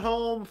people at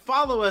home,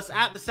 follow us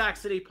at the Sac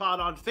City Pod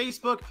on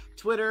Facebook,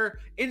 Twitter,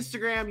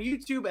 Instagram,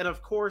 YouTube, and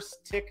of course,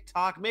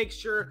 TikTok. Make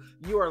sure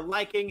you are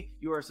liking,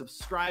 you are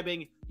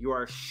subscribing, you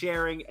are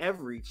sharing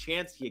every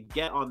chance you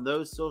get on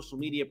those social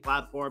media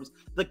platforms.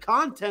 The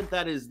content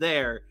that is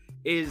there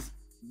is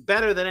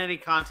better than any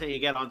content you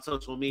get on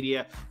social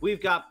media.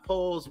 We've got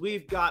polls,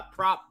 we've got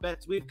prop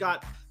bets, we've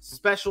got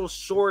special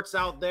shorts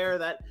out there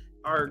that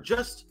are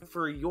just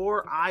for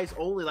your eyes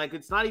only. Like,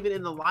 it's not even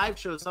in the live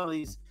show, some of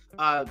these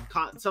some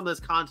of this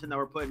content that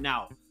we're putting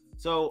out.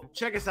 So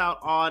check us out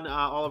on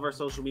all of our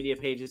social media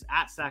pages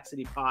at Sac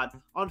City Pod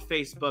on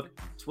Facebook,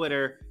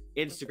 Twitter,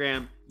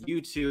 Instagram,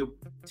 YouTube,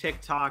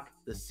 TikTok.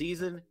 The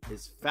season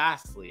is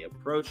fastly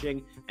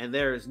approaching, and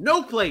there is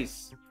no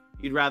place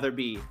you'd rather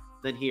be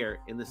than here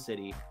in the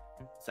city.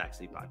 Sac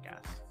City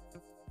Podcast.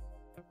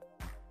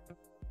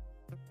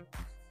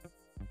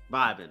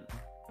 Vibing.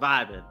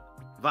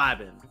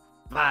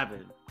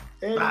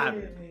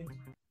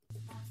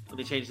 Let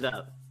me change it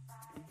up.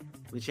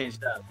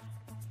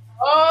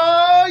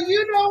 Oh,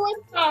 you know what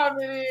time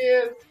it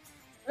is.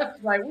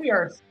 That's right. We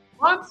are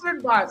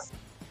sponsored by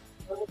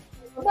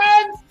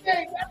Manscaped.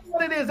 That's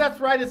what it is.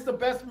 That's right. It's the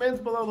best men's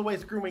below the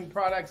waist grooming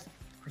products,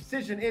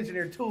 precision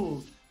engineered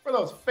tools for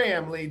those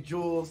family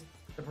jewels.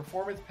 The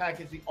Performance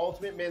Package, the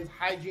ultimate men's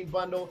hygiene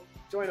bundle.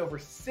 Join over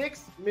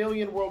 6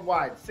 million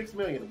worldwide. 6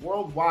 million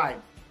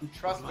worldwide who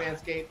trust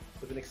Manscaped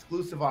with an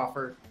exclusive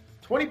offer.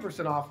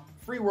 20% off,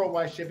 free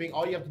worldwide shipping.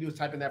 All you have to do is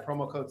type in that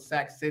promo code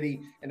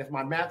SACCITY. And if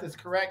my math is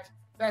correct,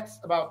 that's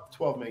about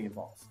 12 million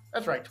balls.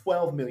 That's right,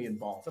 12 million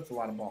balls. That's a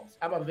lot of balls.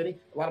 How about Vinny?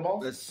 A lot of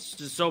balls? It's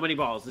just so many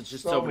balls. It's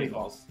just so many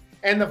balls.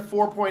 And the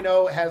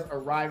 4.0 has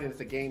arrived, and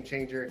it's a game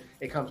changer.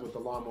 It comes with the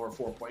Lawnmower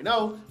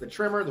 4.0, the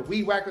trimmer, the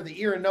weed whacker,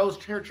 the ear and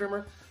nose hair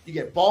trimmer. You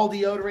get ball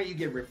deodorant. You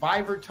get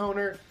Reviver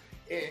toner.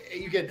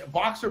 You get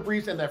boxer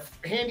briefs and the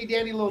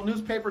handy-dandy little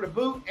newspaper to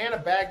boot, and a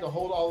bag to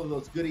hold all of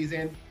those goodies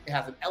in. It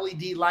has an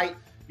LED light.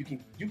 You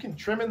can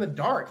trim in the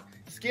dark.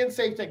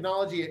 Skin-safe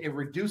technology. It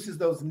reduces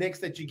those nicks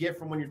that you get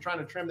from when you're trying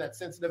to trim that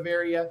sensitive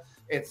area.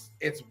 It's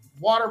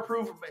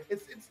waterproof.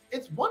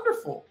 It's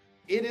wonderful.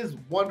 It is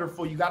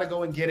wonderful. You got to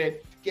go and get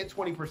it. Get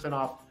 20%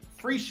 off.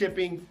 Free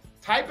shipping.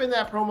 Type in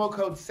that promo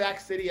code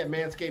SACCITY at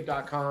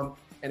manscaped.com.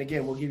 And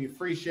again, we'll give you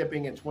free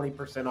shipping and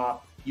 20%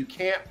 off. You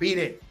can't beat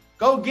it.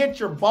 Go get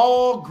your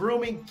ball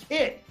grooming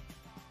kit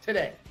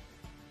today.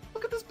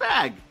 Look at this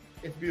bag.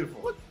 It's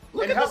beautiful.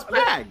 Look at this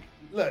bag.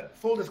 Look,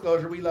 full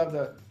disclosure, we love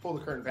to pull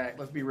the curtain back.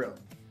 Let's be real.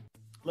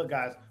 Look,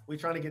 guys, we're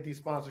trying to get these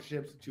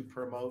sponsorships to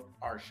promote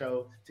our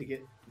show, to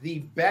get the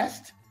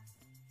best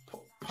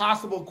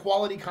possible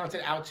quality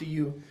content out to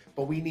you,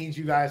 but we need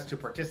you guys to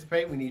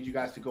participate. We need you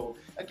guys to go.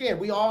 Again,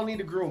 we all need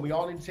to groom. We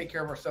all need to take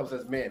care of ourselves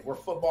as men. We're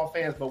football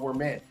fans, but we're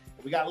men.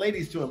 We got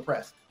ladies to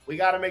impress. We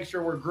got to make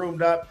sure we're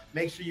groomed up.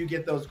 Make sure you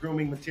get those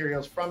grooming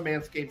materials from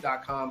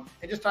manscaped.com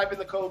and just type in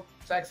the code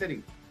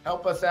SACCITY.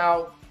 Help us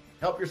out.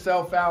 Help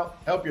yourself out.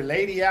 Help your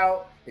lady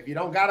out. If you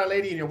don't got a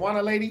lady and you want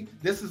a lady,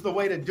 this is the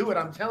way to do it.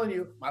 I'm telling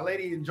you, my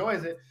lady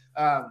enjoys it.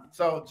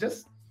 So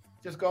just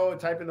go and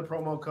type in the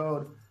promo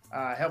code.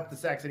 Help the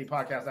Sac City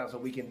Podcast out so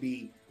we can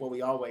be what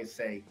we always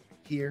say,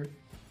 here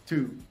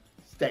to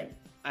stay.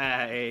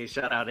 Hey,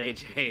 shout out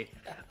AJ.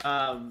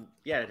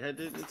 Yeah,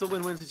 it's a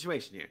win-win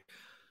situation here.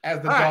 As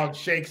the dog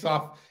shakes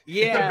off.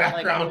 Yeah,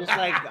 like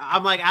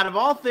I'm like, out of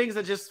all things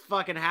that just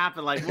fucking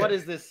happened, like, what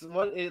is this?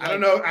 What is, I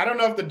don't know. I don't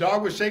know if the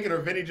dog was shaking or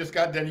Vinny just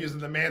got done using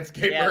the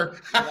Manscaper.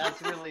 Yeah,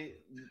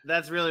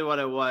 that's really what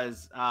it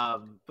was.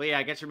 But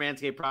yeah, get your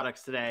Manscaped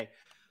products today.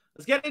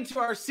 Let's get into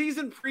our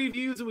season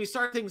previews, and we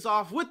start things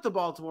off with the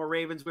Baltimore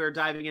Ravens. We are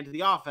diving into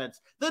the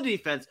offense, the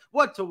defense,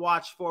 what to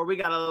watch for. We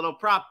got a little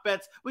prop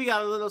bets. We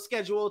got a little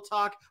schedule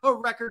talk, a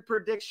record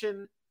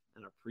prediction,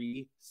 and a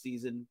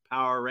preseason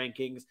power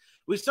rankings.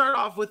 We start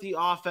off with the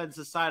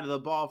offensive side of the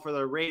ball for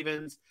the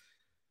Ravens.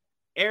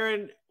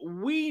 Aaron,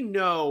 we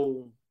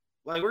know,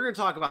 like, we're going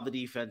to talk about the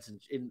defense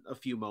in a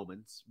few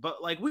moments,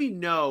 but like, we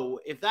know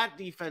if that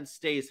defense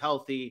stays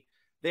healthy,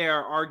 they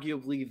are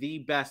arguably the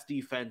best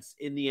defense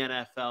in the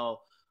NFL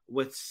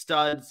with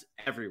studs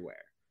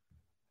everywhere.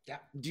 Yeah.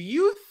 Do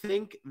you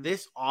think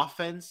this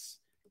offense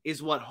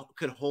is what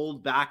could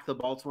hold back the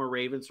Baltimore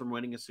Ravens from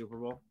winning a Super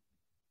Bowl?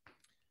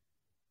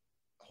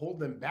 Hold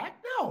them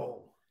back?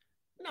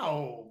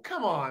 No,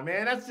 come on,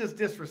 man. That's just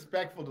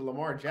disrespectful to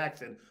Lamar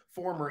Jackson,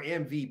 former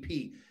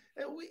MVP.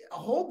 We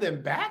hold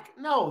them back?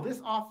 No,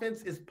 this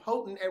offense is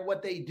potent at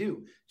what they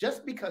do.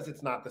 Just because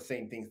it's not the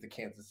same things the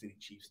Kansas City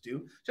Chiefs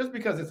do, just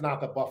because it's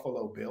not the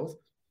Buffalo Bills,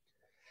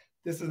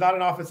 this is not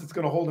an offense that's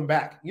going to hold them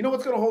back. You know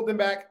what's going to hold them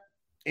back?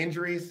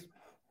 Injuries.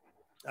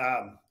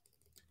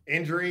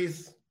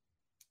 Injuries.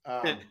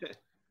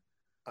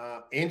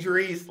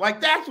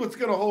 Like, that's what's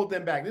going to hold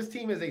them back. This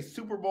team is a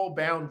Super Bowl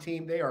bound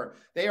team. They are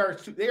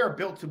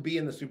built to be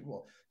in the Super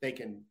Bowl. They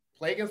can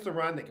play against the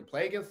run. They can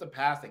play against the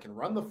pass. They can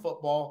run the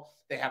football.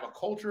 They have a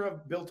culture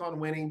built on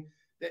winning.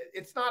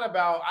 It's not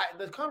about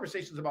the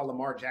conversations about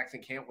Lamar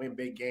Jackson can't win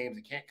big games.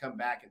 It can't come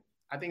back. And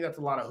I think that's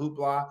a lot of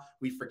hoopla.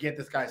 We forget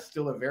this guy's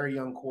still a very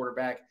young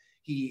quarterback.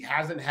 He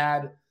hasn't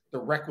had the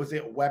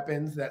requisite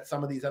weapons that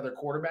some of these other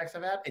quarterbacks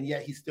have had, and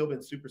yet he's still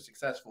been super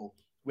successful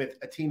with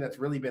a team that's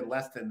really been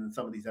less than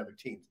some of these other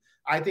teams.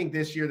 I think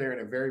this year they're in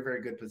a very,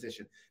 very good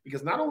position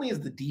because not only is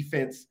the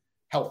defense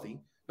healthy,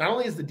 not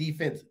only is the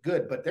defense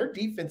good, but their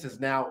defense is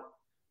now,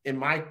 in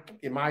my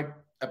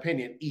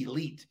opinion,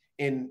 elite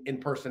in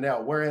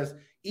personnel. Whereas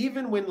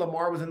even when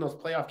Lamar was in those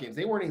playoff games,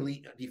 they weren't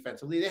elite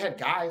defensively. They had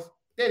guys.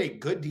 They had a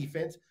good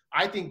defense.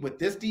 I think with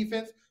this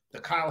defense, the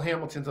Kyle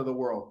Hamiltons of the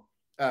world,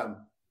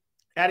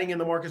 adding in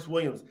the Marcus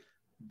Williams,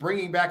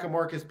 bringing back a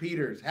Marcus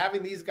Peters,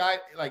 having these guys,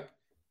 like,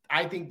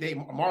 I think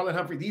Marlon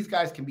Humphrey, these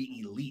guys can be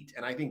elite.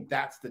 And I think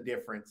that's the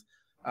difference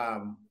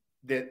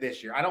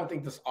this year. I don't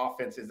think this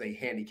offense is a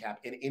handicap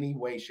in any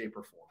way, shape,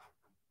 or form.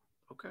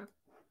 Okay.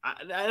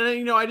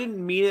 I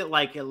didn't mean it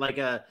like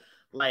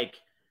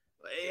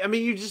I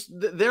mean,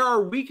 there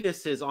are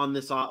weaknesses on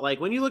this.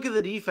 Like, when you look at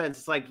the defense,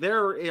 it's like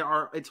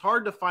it's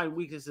hard to find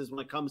weaknesses when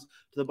it comes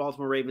to the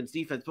Baltimore Ravens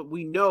defense, but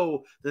we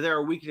know that there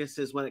are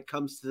weaknesses when it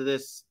comes to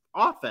this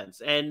offense.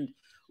 And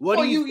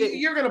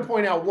you're going to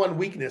point out one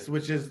weakness,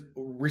 which is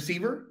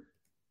receiver.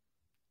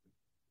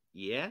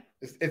 Yeah.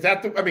 Is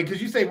that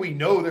because you say we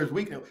know there's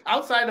weakness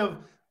outside of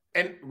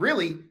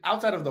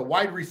the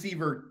wide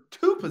receiver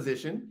 2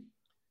 position,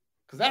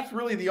 because that's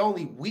really the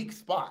only weak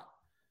spot.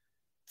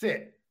 That's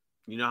it.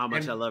 You know how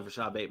much I love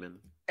Rashad Bateman.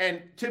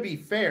 And to be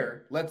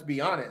fair, let's be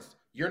honest,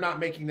 you're not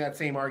making that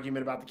same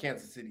argument about the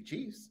Kansas City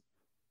Chiefs.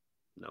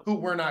 No. Who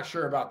we're not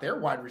sure about their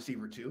wide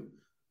receiver 2.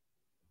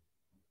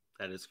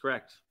 That is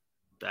correct.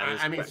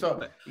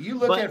 So you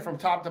look at it from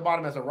top to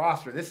bottom as a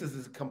roster. This is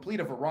as complete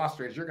of a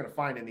roster as you're going to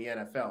find in the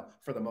NFL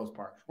for the most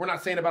part. We're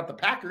not saying about the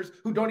Packers,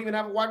 who don't even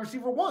have a wide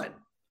receiver 1.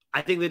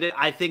 I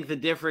think the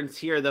difference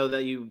here, though,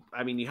 that you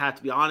have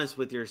to be honest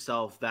with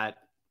yourself that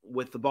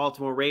with the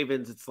Baltimore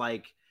Ravens, it's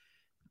like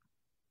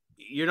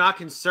you're not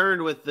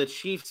concerned with the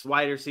Chiefs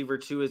wide receiver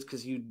 2 is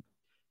because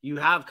you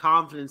have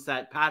confidence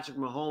that Patrick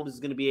Mahomes is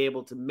going to be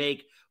able to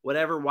make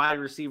whatever wide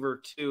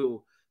receiver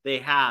 2 they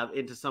have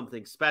into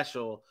something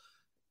special.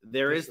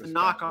 There is the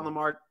knock on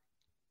Lamar.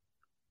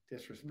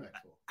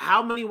 Disrespectful.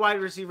 How many wide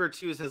receiver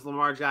 2s has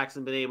Lamar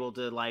Jackson been able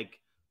to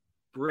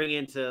bring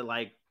into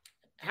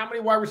How many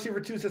wide receiver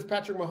 2s has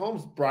Patrick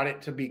Mahomes brought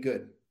it to be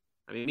good?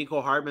 I mean,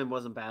 Mecole Hardman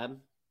wasn't bad.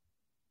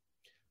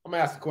 I'm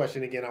gonna ask the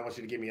question again. I want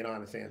you to give me an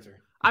honest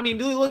answer. I mean,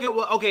 do we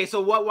look at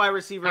so what wide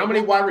receiver? How many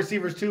wide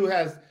receivers 2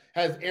 has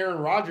Aaron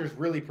Rodgers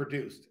really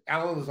produced?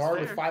 Allen Lazard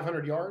with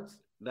 500 yards.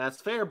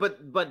 That's fair,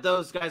 but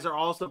those guys are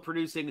also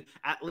producing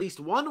at least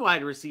one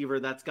wide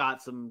receiver that's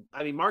got some.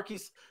 I mean,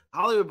 Marquise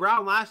Hollywood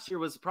Brown last year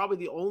was probably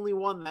the only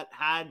one that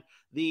had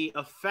the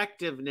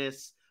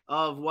effectiveness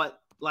of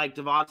what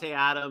Devontae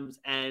Adams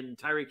and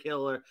Tyreek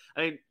Hill.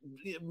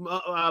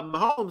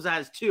 Mahomes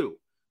has 2.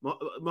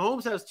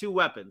 Mahomes has 2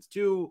 weapons,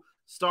 2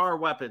 star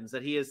weapons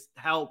that he has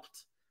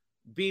helped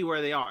be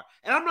where they are.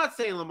 And I'm not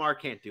saying Lamar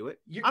can't do it.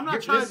 I'm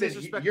not trying to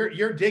disrespect.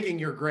 You're digging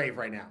your grave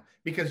right now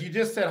because you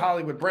just said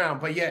Hollywood Brown,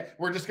 but yet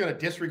we're just going to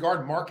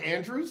disregard Mark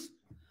Andrews.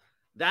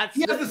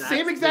 He has the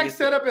same exact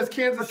setup as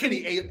Kansas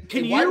City,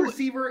 a wide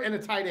receiver and a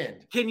tight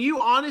end. Can you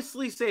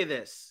honestly say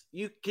this?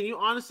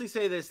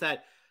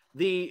 That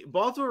the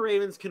Baltimore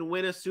Ravens can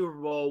win a Super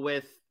Bowl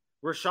with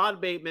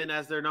Rashad Bateman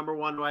as their number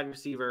 1 wide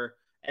receiver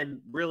and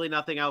really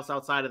nothing else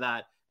outside of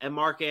that, and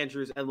Mark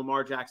Andrews and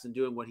Lamar Jackson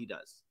doing what he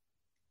does?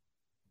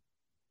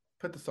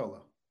 Put the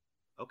solo.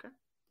 Okay.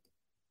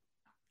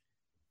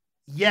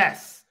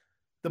 Yes,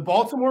 the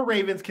Baltimore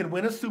Ravens can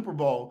win a Super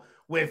Bowl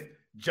with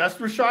just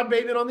Rashad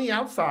Bateman on the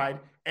outside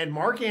and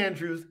Mark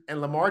Andrews and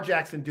Lamar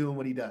Jackson doing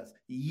what he does.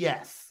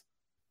 Yes.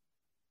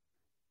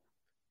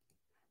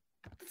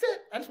 That's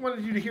it. I just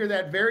wanted you to hear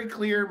that very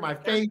clear. My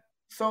face,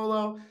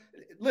 solo.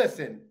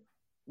 Listen,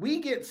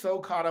 we get so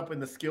caught up in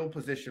the skill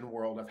position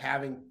world of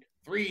having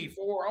 3,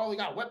 4, we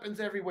got weapons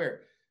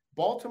everywhere.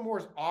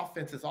 Baltimore's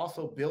offense is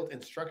also built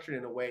and structured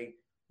in a way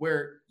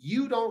where we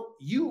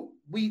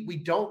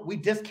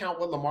discount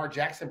what Lamar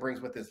Jackson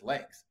brings with his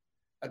legs.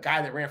 A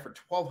guy that ran for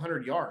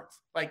 1,200 yards,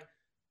 like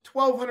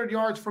 1,200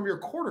 yards from your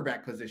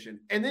quarterback position.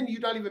 And then you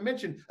don't even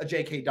mention a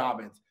J.K.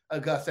 Dobbins, a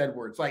Gus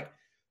Edwards.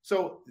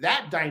 So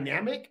that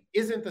dynamic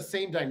isn't the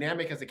same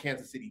dynamic as the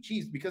Kansas City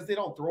Chiefs because they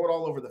don't throw it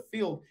all over the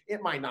field.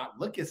 It might not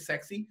look as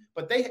sexy,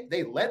 but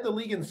they led the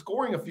league in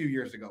scoring a few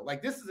years ago.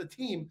 This is a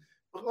team.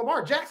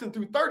 Lamar Jackson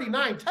threw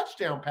 39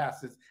 touchdown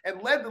passes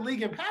and led the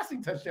league in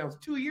passing touchdowns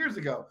 2 years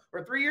ago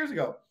or 3 years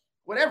ago,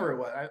 whatever it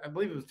was. I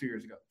believe it was 2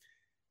 years ago.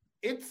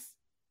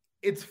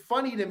 It's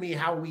funny to me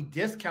how we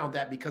discount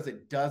that because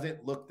it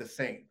doesn't look the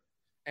same.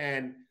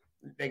 And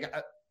they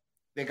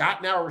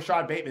got now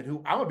Rashad Bateman,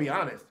 who I'm going to be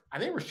honest, I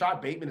think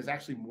Rashad Bateman is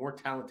actually more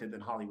talented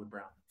than Hollywood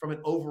Brown from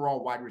an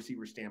overall wide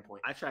receiver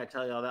standpoint. I tried to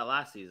tell you all that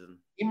last season.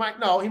 He might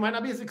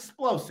not be as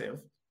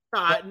explosive. No,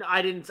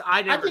 I didn't.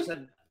 I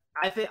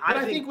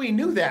think we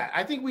knew that.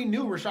 I think we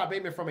knew Rashad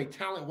Bateman from a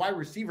wide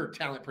receiver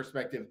talent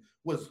perspective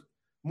was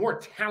more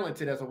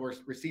talented as a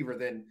receiver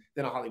than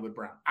a Hollywood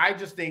Brown. I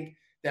just think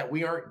that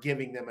we aren't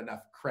giving them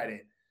enough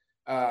credit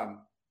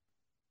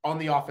on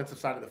the offensive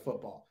side of the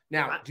football.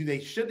 Now,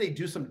 should they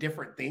do some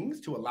different things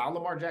to allow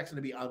Lamar Jackson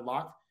to be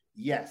unlocked?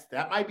 Yes,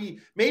 that might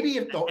be maybe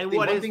if the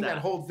one thing that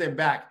holds them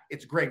back,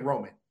 it's Greg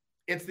Roman.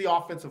 It's the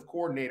offensive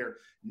coordinator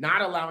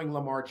not allowing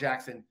Lamar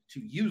Jackson to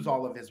use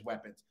all of his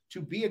weapons,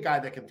 to be a guy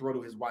that can throw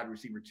to his wide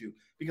receiver too.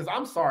 Because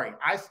I'm sorry,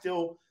 I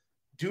still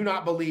do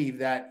not believe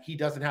that he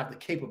doesn't have the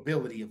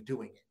capability of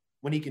doing it.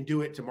 When he can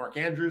do it to Mark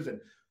Andrews and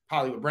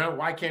Hollywood Brown,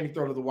 why can't he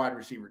throw to the wide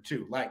receiver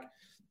too?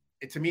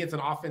 To me, it's an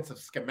offensive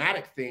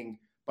schematic thing,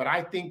 but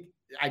I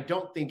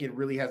don't think it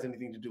really has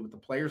anything to do with the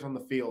players on the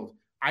field.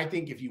 I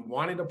think if you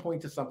wanted to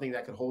point to something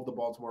that could hold the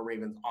Baltimore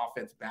Ravens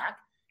offense back,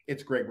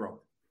 it's Greg Roman.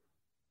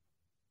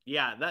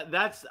 Yeah,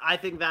 I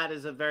think that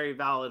is a very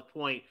valid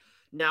point.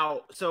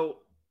 Now, so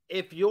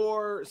with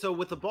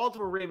the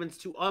Baltimore Ravens,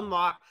 to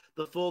unlock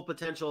the full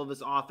potential of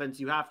this offense,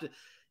 you have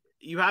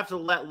to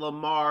let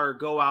Lamar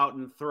go out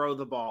and throw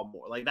the ball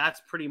more.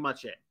 That's pretty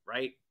much it,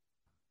 right?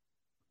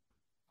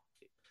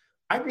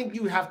 I think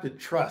you have to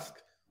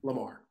trust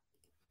Lamar.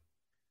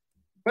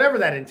 Whatever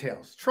that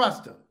entails,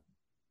 trust him.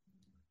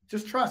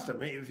 Just trust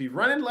him. If he's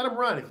running, let him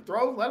run. If he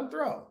throws, let him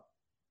throw.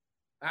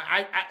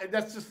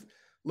 That's just,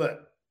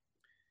 look,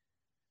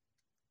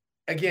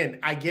 again,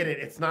 I get it.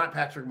 It's not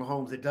Patrick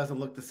Mahomes. It doesn't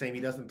look the same. He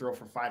doesn't throw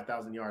for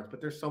 5,000 yards, but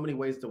there's so many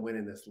ways to win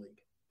in this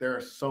league. There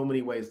are so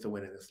many ways to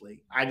win in this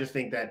league. I just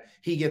think that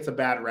he gets a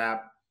bad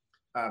rap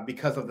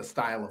because of the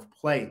style of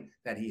play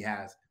that he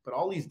has. But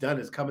all he's done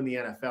is come in the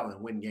NFL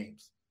and win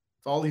games.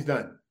 That's all he's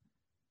done.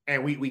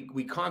 And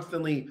we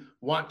constantly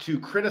want to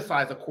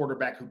criticize a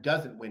quarterback who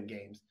doesn't win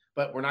games,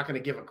 but we're not going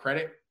to give a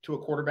credit to a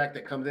quarterback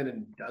that comes in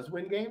and does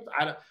win games.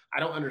 I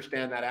don't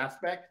understand that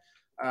aspect.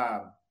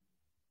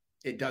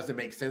 It doesn't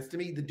make sense to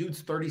me. The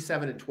dude's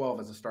 37-12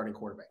 as a starting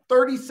quarterback.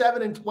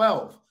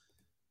 37-12.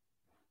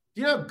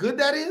 Do you know how good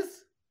that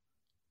is?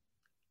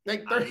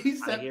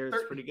 37. I hear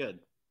it's pretty good.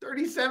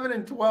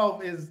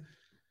 37-12 is.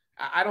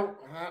 I don't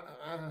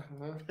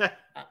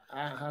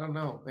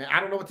know, man. I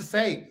don't know what to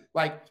say.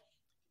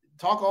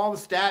 Talk all the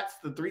stats.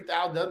 The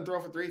 3,000 doesn't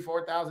throw for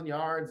 4,000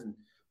 yards and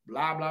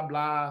blah blah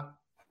blah.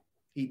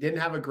 He didn't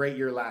have a great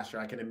year last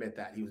year. I can admit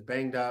that. He was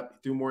banged up. He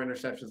threw more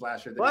interceptions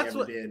last year than he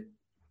ever did.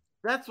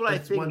 That's what I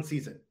think. One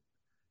season.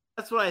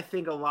 That's what I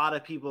think a lot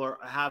of people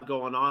have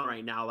going on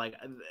right now.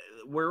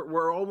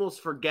 We're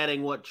almost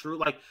forgetting what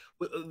true,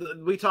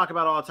 we talk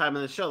about all the time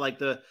in the show.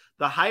 The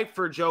hype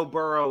for Joe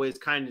Burrow is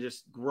kind of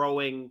just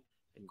growing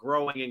and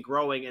growing and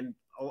growing.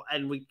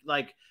 And we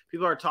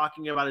people are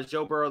talking about, is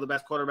Joe Burrow the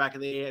best quarterback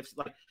in the AFC?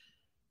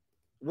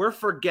 We're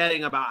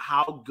forgetting about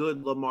how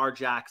good Lamar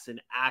Jackson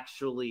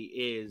actually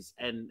is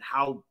and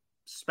how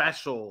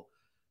special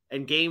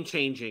and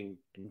game-changing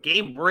and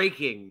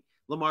game-breaking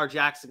Lamar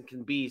Jackson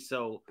can be.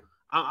 So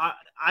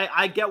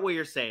I get what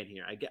you're saying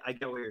here. I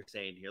get what you're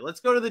saying here. Let's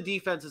go to the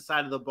defensive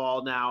side of the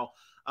ball now.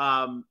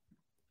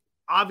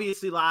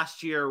 Obviously,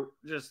 last year,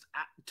 just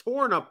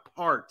torn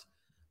apart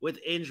with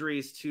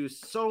injuries to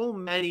so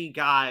many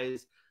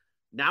guys.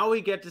 Now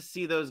we get to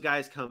see those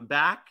guys come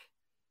back.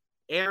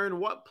 Aaron,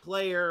 what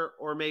player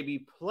or maybe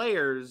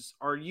players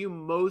are you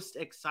most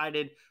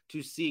excited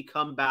to see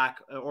come back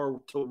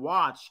or to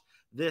watch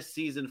this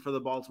season for the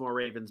Baltimore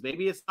Ravens?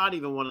 Maybe it's not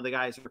even one of the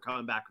guys who are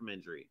coming back from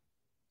injury.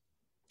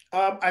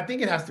 I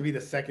think it has to be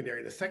the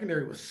secondary. The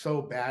secondary was so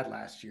bad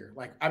last year.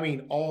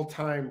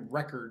 All-time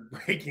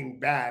record-breaking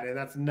bad, and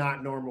that's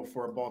not normal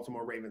for a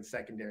Baltimore Ravens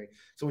secondary.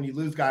 So when you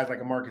lose guys like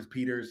a Marcus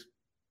Peters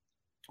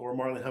or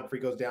Marlon Humphrey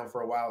goes down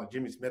for a while and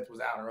Jimmy Smith was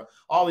out, or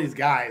all these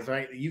guys,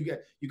 right? You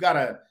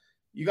gotta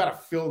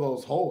fill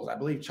those holes. I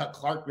believe Chuck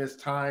Clark missed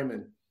time,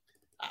 and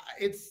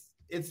it's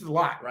a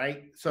lot,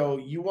 right? So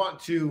you want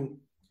to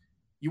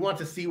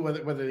see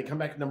whether they come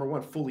back number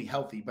one fully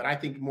healthy, but I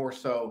think more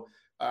so.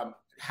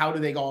 How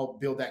do they all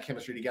build that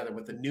chemistry together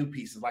with the new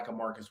pieces like a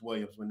Marcus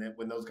Williams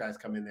when those guys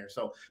come in there?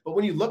 So, but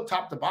when you look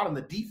top to bottom,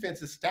 the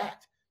defense is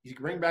stacked. You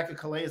bring back a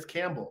Calais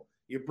Campbell.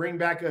 You bring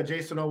back a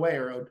Jason Owe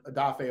or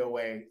Odafe Owe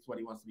is what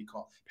he wants to be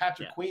called.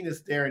 Patrick Queen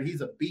is there, and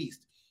he's a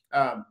beast.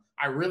 I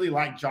really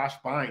like Josh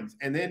Bynes.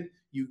 And then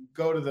you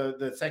go to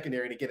the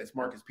secondary, and again, it's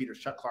Marcus Peters,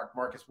 Chuck Clark,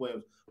 Marcus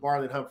Williams,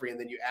 Marlon Humphrey, and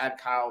then you add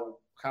Kyle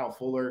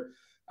Fuller.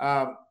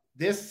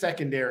 This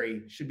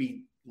secondary should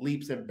be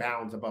leaps and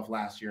bounds above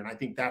last year. And I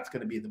think that's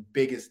going to be the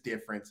biggest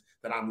difference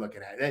that I'm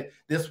looking at.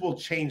 This will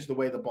change the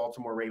way the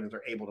Baltimore Ravens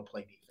are able to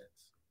play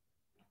defense.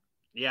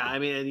 Yeah, I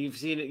mean, and you've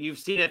seen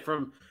it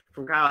from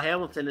Kyle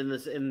Hamilton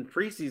in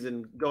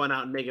preseason going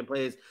out and making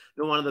plays.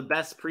 They're one of the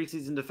best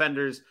preseason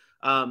defenders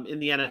in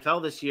the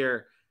NFL this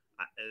year.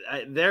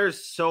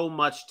 There's so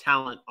much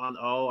talent on.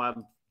 Oh,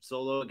 I'm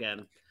solo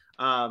again.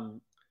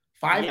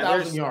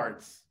 5,000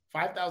 yards.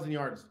 5,000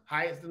 yards,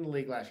 highest in the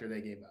league last year.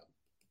 They gave up.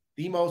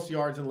 The most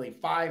yards in the league,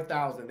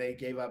 5,000 they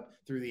gave up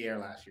through the air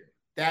last year.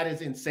 That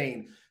is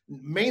insane.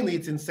 Mainly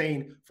it's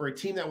insane for a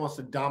team that wants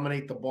to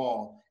dominate the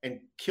ball and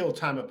kill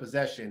time of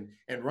possession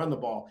and run the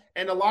ball.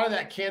 And a lot of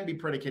that can be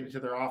predicated to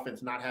their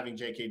offense not having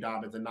J.K.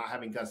 Dobbins and not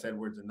having Gus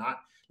Edwards and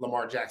not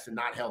Lamar Jackson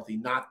not healthy,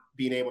 not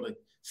being able to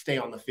stay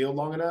on the field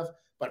long enough.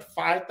 But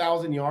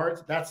 5,000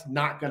 yards, that's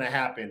not going to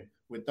happen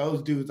with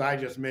those dudes I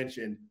just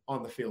mentioned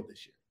on the field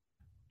this year.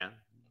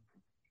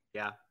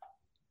 Yeah.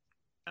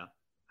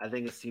 I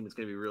think this team is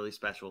going to be really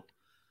special.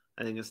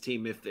 I think this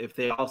team, if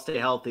they all stay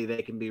healthy,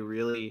 they can be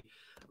really,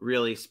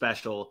 really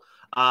special.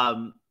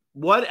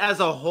 What as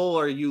a whole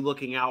are you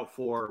looking out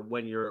for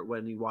when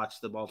you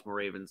watch the Baltimore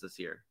Ravens this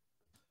year?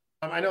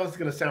 I know it's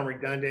going to sound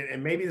redundant,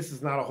 and maybe this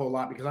is not a whole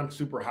lot because I'm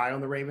super high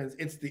on the Ravens.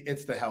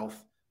 It's the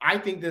health. I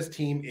think this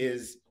team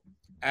is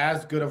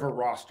as good of a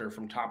roster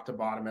from top to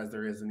bottom as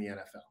there is in the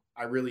NFL.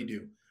 I really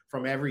do.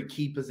 From every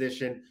key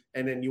position.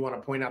 And then you want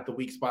to point out the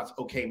weak spots.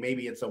 Okay,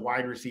 maybe it's a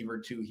wide receiver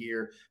 2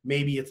 here.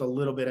 Maybe it's a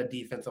little bit of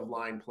defensive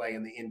line play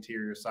in the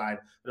interior side,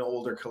 an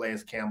older Calais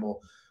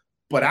Campbell.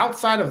 But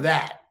outside of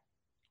that,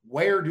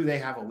 where do they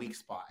have a weak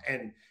spot?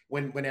 And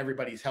when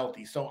everybody's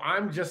healthy. So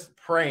I'm just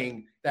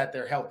praying that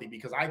they're healthy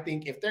because I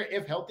think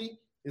if healthy,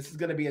 this is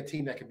going to be a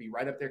team that can be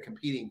right up there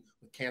competing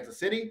with Kansas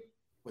City,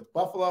 with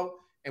Buffalo,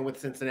 and with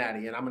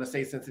Cincinnati. And I'm going to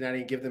say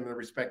Cincinnati and give them the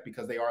respect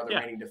because they are the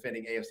reigning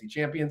defending AFC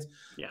champions.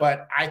 Yeah.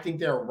 But I think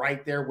they're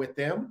right there with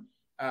them.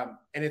 And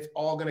it's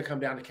all going to come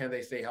down to can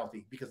they stay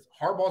healthy because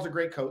Harbaugh's a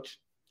great coach.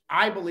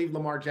 I believe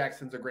Lamar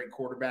Jackson's a great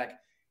quarterback,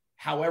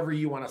 however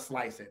you want to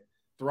slice it.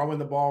 Throwing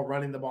the ball,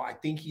 running the ball. I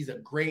think he's a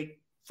great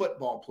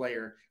football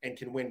player and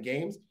can win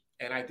games.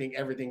 And I think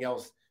everything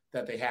else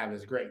that they have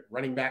is great.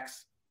 Running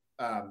backs,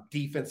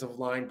 defensive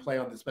line play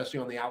especially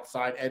on the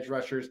outside, edge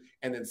rushers,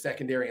 and then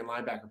secondary and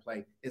linebacker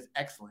play is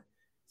excellent.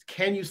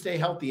 Can you stay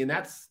healthy? And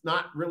that's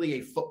not really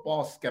a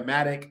football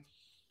schematic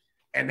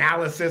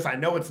analysis. I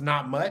know it's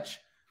not much,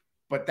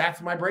 but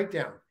that's my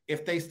breakdown.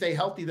 If they stay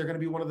healthy, they're going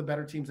to be one of the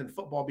better teams in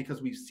football because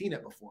we've seen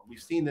it before. We've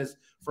seen this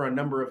for a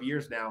number of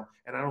years now,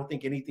 and I don't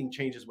think anything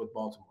changes with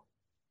Baltimore.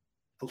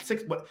 In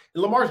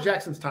Lamar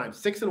Jackson's time,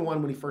 6-1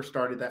 when he first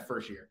started that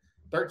first year,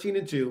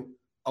 13-2,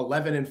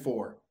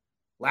 11-4.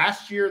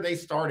 Last year, they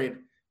started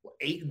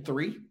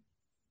 8-3.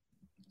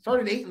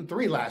 Started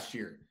 8-3 last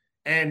year.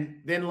 And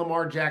then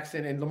Lamar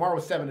Jackson, and Lamar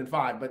was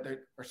 7-5,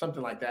 or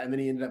something like that. And then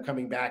he ended up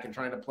coming back and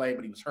trying to play,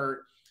 but he was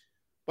hurt.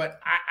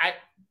 But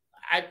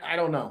I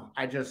don't know.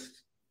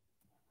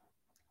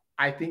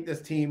 I think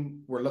this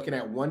team, we're looking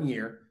at 1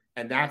 year,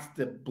 and that's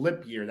the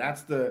blip year.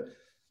 That's the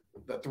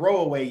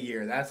throwaway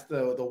year. That's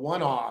the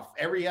one-off.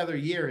 Every other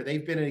year,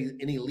 they've been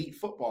an elite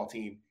football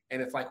team,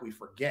 and it's like we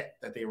forget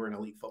that they were an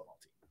elite football team.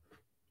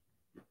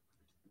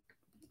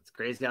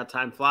 Crazy how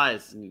time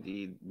flies, and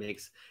he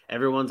makes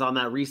everyone's on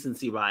that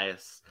recency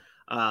bias.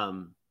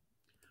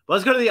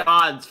 Let's go to the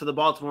odds for the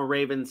Baltimore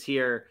Ravens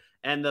here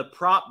and the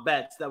prop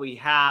bets that we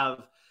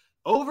have.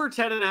 Over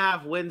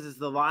 10.5 wins is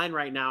the line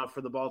right now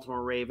for the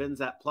Baltimore Ravens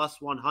at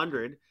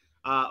 +100.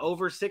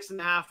 Over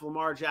 6.5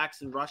 Lamar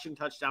Jackson rushing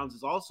touchdowns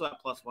is also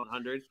at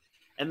 +100.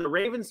 And the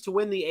Ravens to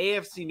win the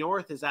AFC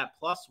North is at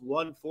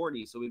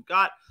 +140. So we've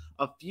got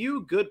a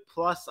few good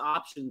plus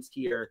options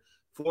here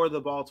for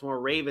the Baltimore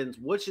Ravens.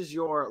 Which is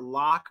your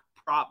lock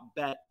prop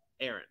bet,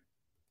 Aaron?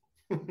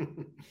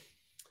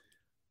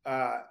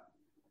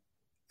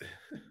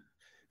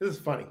 This is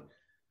funny.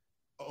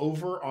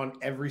 Over on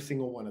every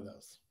single one of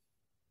those.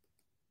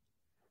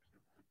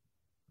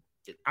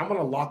 I'm going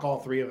to lock all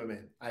 3 of them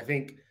in. I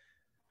think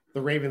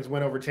the Ravens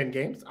win over 10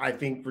 games. I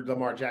think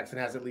Lamar Jackson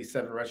has at least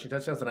 7 rushing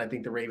touchdowns, and I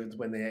think the Ravens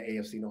win the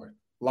AFC North.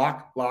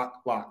 Lock,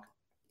 lock, lock.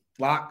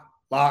 Lock,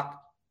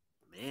 lock.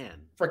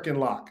 Man. Freaking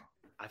lock.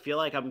 I feel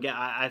like I'm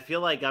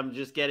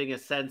just getting a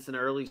sense, an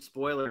early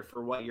spoiler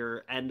for what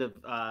your end of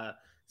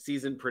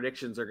season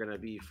predictions are going to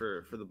be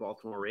for the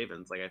Baltimore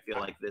Ravens. Like, I feel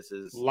like this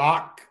is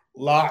lock,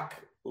 lock,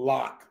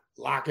 lock.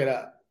 Lock it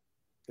up.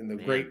 In the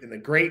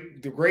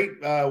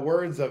great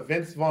words of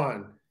Vince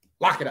Vaughn,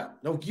 lock it up.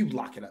 No, you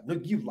lock it up. No,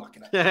 you lock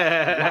it up.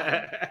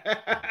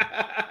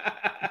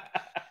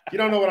 You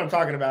don't know what I'm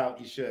talking about.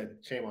 You should.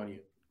 Shame on you.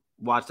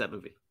 Watch that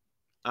movie.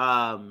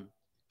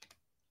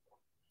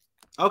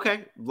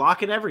 Okay,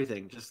 locking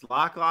everything. Just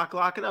lock it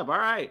up. All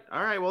right.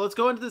 Well, let's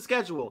go into the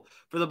schedule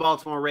for the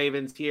Baltimore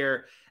Ravens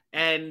here.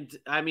 And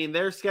I mean,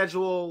 their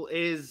schedule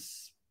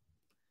is,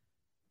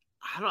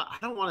 I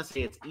don't want to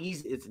say it's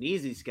easy. It's an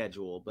easy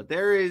schedule, but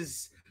there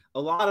is a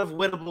lot of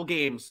winnable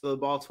games for the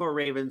Baltimore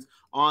Ravens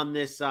on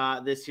this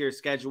year's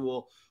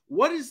schedule.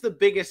 What is the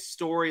biggest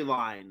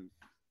storyline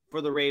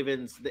for the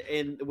Ravens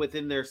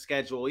within their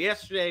schedule?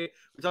 Yesterday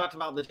we talked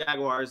about the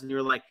Jaguars, and you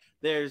were like,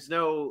 there's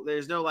no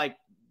like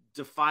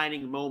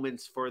defining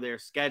moments for their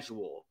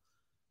schedule.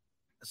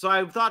 So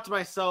I thought to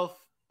myself,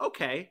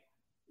 okay,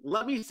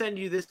 let me send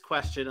you this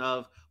question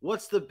of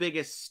what's the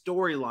biggest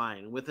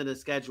storyline within a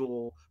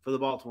schedule for the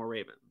Baltimore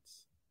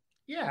Ravens?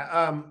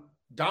 Yeah,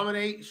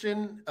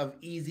 domination of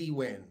easy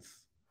wins.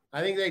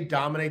 I think they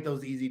dominate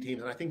those easy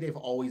teams, and I think they've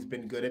always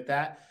been good at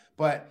that.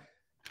 But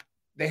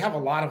they have a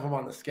lot of them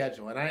on the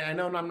schedule, and I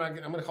know I'm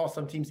going to call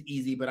some teams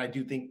easy, but I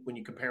do think when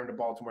you compare them to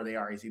Baltimore, they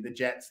are easy. The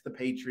Jets, the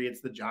Patriots,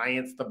 the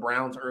Giants, the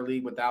Browns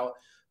early without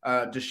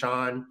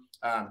Deshaun,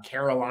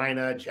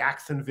 Carolina,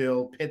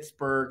 Jacksonville,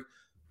 Pittsburgh.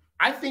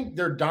 I think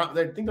they're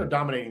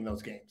dominating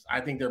those games.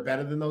 I think they're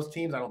better than those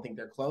teams. I don't think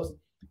they're close.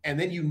 And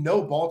then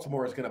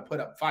Baltimore is going to put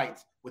up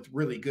fights with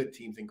really good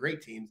teams and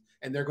great teams,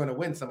 and they're going to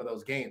win some of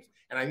those games.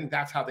 And I think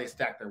that's how they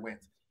stack their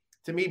wins.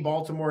 To me,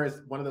 Baltimore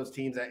is one of those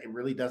teams that it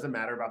really doesn't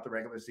matter about the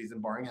regular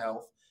season, barring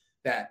health,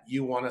 that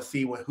you want to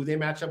see who they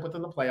match up with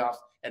in the playoffs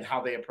and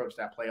how they approach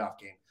that playoff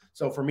game.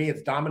 So for me,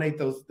 it's dominate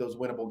those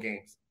winnable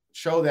games.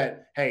 Show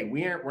that, hey,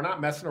 we're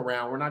not messing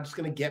around. We're not just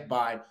going to get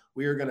by.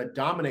 We are going to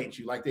dominate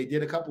you like they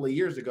did a couple of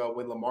years ago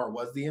when Lamar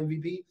was the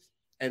MVP.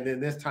 And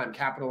then this time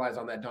capitalize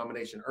on that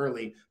domination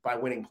early by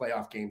winning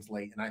playoff games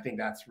late. And I think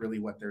that's really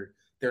what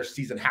their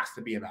season has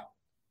to be about.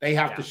 They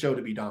have to show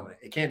to be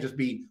dominant. It can't just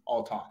be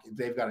all talk.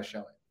 They've got to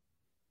show it.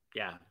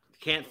 Yeah,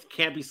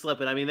 can't be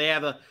slipping. I mean, they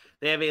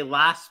finished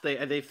last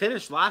in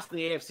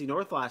the AFC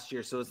North last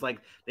year, so it's like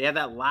they have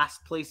that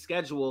last place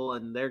schedule,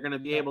 and they're going to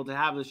be able to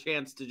have a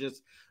chance to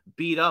just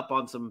beat up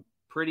on some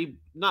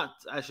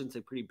I shouldn't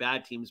say pretty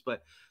bad teams,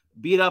 but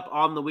beat up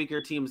on the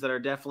weaker teams that are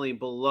definitely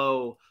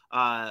below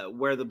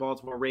where the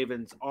Baltimore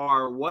Ravens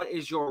are. What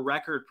is your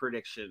record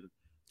prediction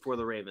for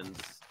the Ravens?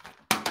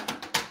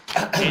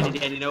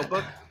 Danny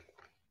Notebook?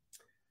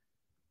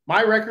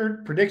 My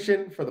record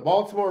prediction for the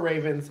Baltimore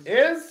Ravens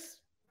is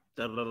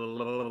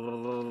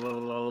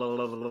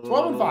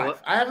 12-5.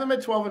 I have them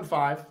at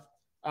 12-5.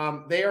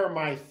 They are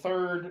my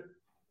third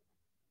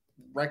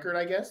record,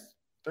 I guess.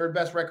 Third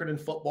best record in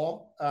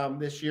football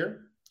this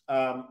year.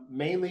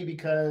 Mainly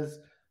because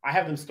I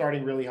have them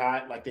starting really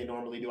hot like they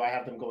normally do. I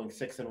have them going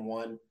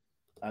 6-1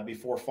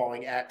 before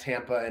falling at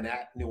Tampa and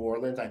at New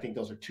Orleans. I think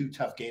those are two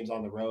tough games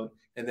on the road.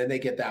 And then they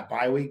get that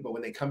bye week. But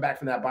when they come back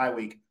from that bye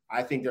week,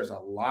 I think there's a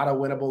lot of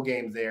winnable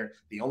games there.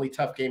 The only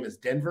tough game is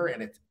Denver,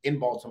 and it's in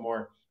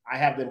Baltimore. I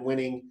have them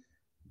winning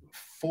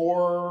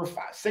 4,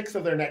 5, 6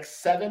 of their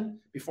next 7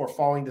 before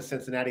falling to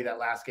Cincinnati that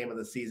last game of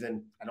the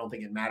season. I don't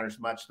think it matters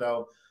much,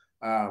 though.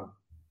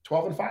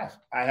 12-5.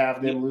 I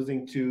have them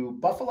losing to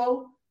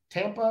Buffalo,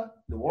 Tampa,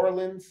 New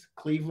Orleans,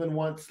 Cleveland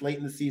once late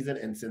in the season,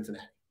 and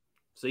Cincinnati.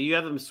 So you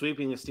have them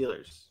sweeping the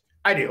Steelers.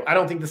 I do. I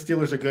don't think the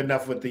Steelers are good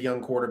enough with the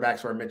young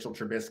quarterbacks or Mitchell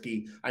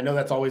Trubisky. I know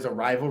that's always a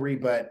rivalry,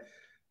 but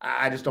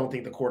I just don't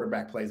think the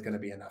quarterback play is going to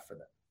be enough for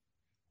them.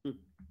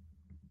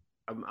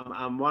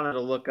 I'm wanting to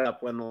look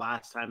up when the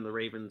last time the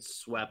Ravens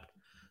swept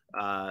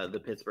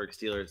the Pittsburgh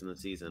Steelers in the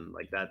season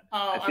like that.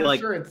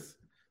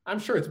 I'm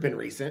sure it's been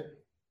recent.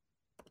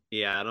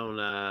 Yeah, I'm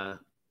not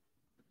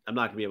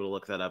gonna be able to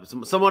look that up.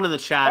 Someone in the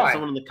chat,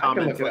 someone in the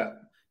comments.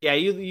 Yeah,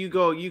 you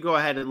go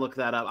ahead and look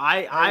that up.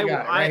 I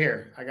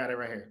got it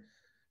right here.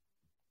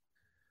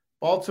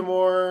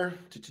 Baltimore.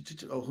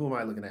 Who am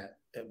I looking at?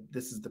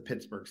 This is the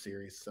Pittsburgh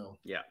series. So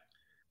yeah,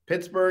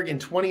 Pittsburgh in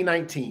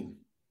 2019.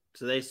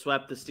 So they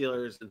swept the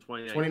Steelers in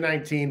 2019.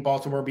 2019,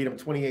 Baltimore beat them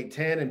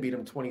 28-10 and beat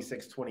them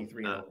 26-23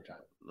 in overtime.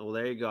 Well,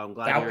 there you go. I'm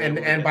glad.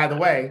 And by the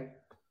way,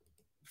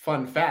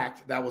 fun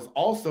fact, that was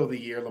also the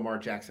year Lamar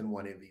Jackson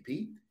won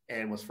MVP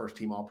and was first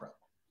team All-Pro.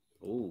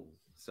 Ooh,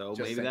 so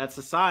maybe that's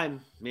a sign.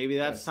 Maybe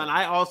that's a sign.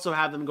 I also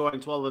have them going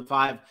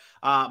 12-5.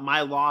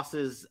 My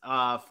losses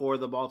for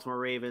the Baltimore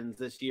Ravens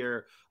this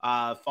year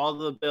fall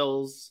to the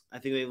Bills. I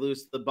think they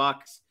lose to the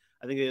Bucks.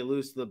 I think they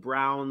lose to the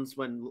Browns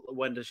when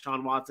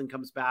Deshaun Watson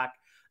comes back.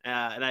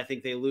 and I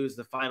think they lose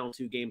the final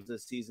 2 games of the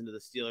season to the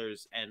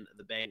Steelers and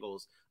the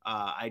Bengals.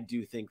 I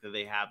do think that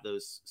they have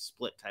those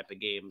split type of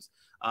games.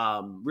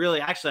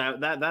 Really, actually,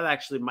 that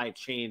actually might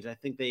change. I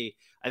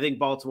think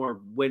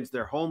Baltimore wins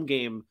their home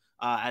game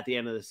at the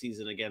end of the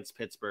season against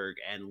Pittsburgh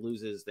and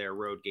loses their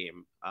road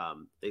game.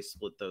 They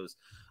split those.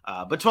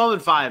 But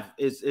 12-5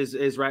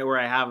 is right where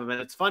I have them.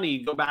 And it's funny,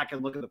 you go back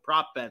and look at the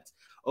prop bets.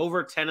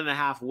 Over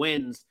 10.5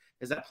 wins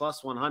is at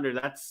plus 100.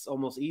 That's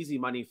almost easy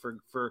money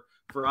for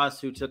us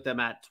who took them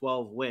at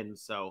 12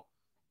 wins. So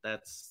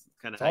that's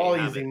kind of all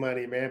easy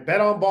money, man. Bet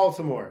on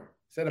Baltimore.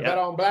 Instead of bet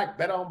on black,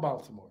 bet on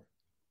Baltimore.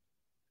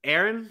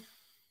 Aaron,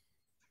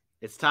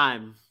 it's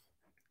time.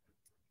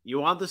 You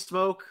want the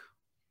smoke?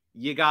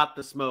 You got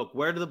the smoke.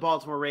 Where do the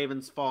Baltimore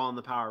Ravens fall in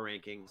the power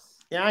rankings?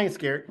 Yeah, I ain't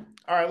scared.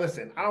 All right,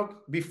 listen. I'm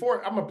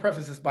gonna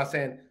preface this by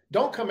saying,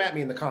 don't come at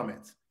me in the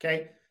comments.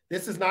 Okay.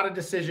 This is not a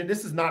decision.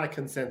 This is not a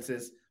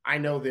consensus. I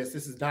know this.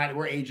 This is not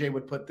where AJ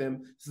would put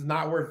them. This is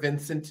not where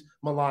Vincent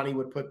Milani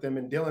would put them.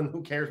 And Dylan,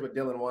 who cares what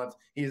Dylan wants?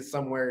 He's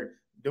somewhere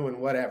doing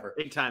whatever.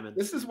 Big time.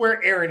 This is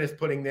where Aaron is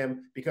putting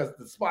them because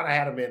the spot I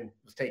had him in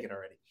was taken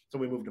already. So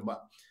we moved him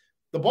up.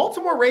 The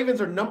Baltimore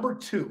Ravens are number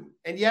 2.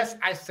 And yes,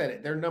 I said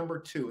it. They're number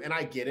 2. And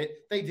I get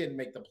it. They didn't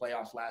make the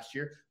playoffs last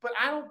year. But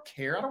I don't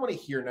care. I don't want to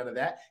hear none of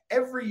that.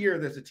 Every year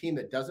there's a team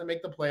that doesn't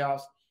make the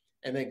playoffs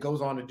and then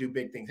goes on to do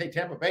big things. Hey,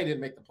 Tampa Bay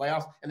didn't make the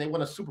playoffs, and they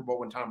won a Super Bowl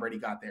when Tom Brady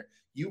got there.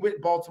 You went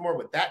Baltimore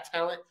with that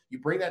talent. You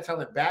bring that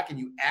talent back, and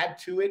you add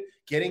to it,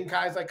 getting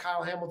guys like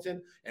Kyle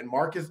Hamilton and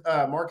Marcus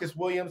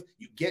Williams.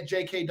 You get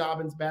J.K.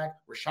 Dobbins back.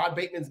 Rashad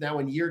Bateman's now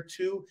in year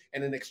 2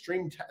 and an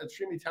extremely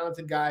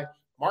talented guy.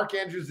 Mark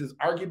Andrews is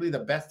arguably the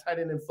best tight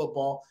end in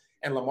football,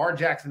 and Lamar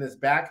Jackson is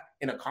back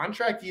in a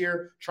contract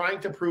year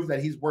trying to prove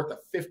that he's worth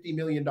a $50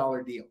 million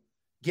deal.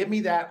 Give me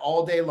that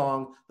all day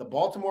long. The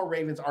Baltimore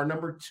Ravens are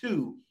number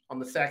 2 on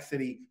the Sac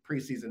City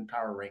preseason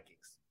power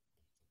rankings.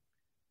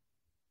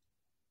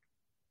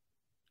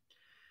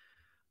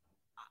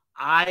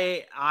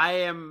 I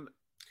am.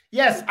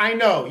 Yes, I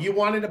know you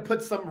wanted to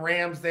put some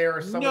Rams there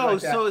or something like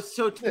that.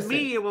 So to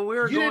me, when we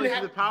were going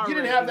through the power rankings, you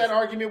didn't have that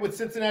argument with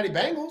Cincinnati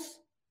Bengals.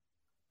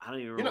 I don't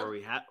even remember where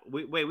we had.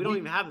 We don't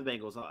even have the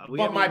Bengals.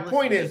 But my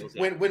point is,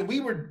 when we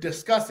were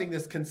discussing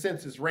this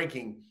consensus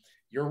ranking,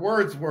 your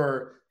words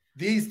were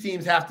these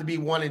teams have to be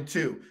 1 and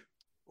 2.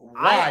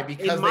 Why?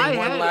 Because they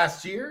won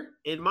last year?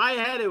 In my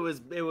head, it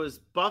was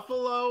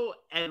Buffalo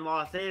and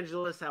Los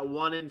Angeles at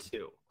 1 and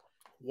 2.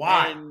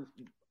 Why? And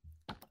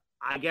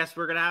I guess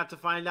we're gonna have to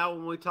find out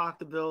when we talk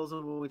the Bills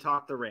and when we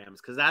talk the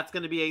Rams, because that's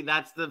gonna be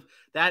that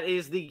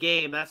is the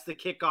game. That's the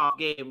kickoff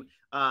game.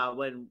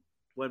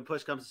 When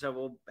push comes to shove,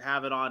 we'll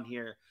have it on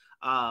here.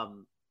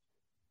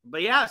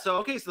 But yeah,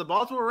 so the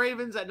Baltimore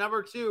Ravens at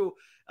number 2.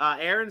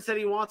 Aaron said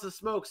he wants a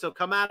smoke, so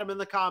come at him in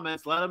the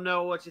comments. Let him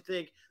know what you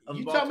think.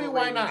 You tell me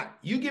why not.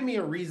 You give me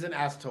a reason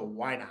as to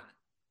why not,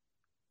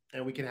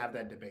 and we can have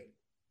that debate.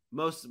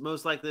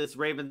 Most likely, this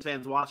Ravens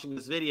fans watching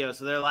this video,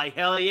 so they're like,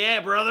 "Hell yeah,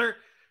 brother!"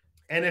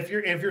 And if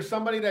you're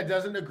somebody that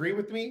doesn't agree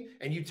with me,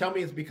 and you tell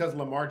me it's because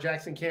Lamar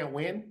Jackson can't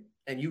win,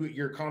 and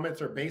your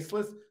comments are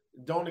baseless,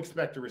 don't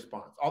expect a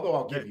response. Although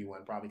I'll give you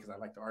one probably because I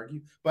like to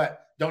argue,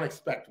 but don't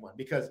expect one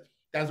because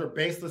those are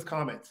baseless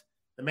comments.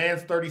 The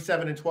man's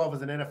 37-12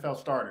 as an NFL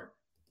starter.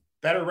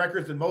 Better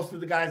records than most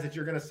of the guys that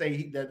you're going to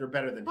say that they're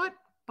better than.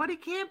 But he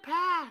can't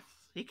pass.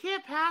 He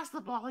can't pass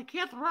the ball. He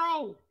can't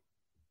throw.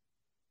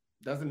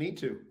 Doesn't need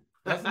to.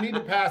 Doesn't need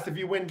to pass if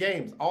you win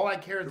games. All I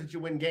care is that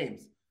you win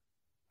games.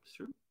 It's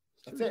true.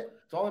 That's it.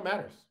 That's all that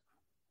matters.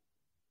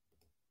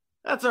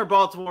 That's our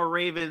Baltimore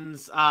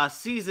Ravens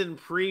season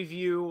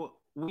preview.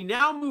 We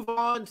now move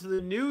on to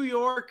the New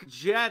York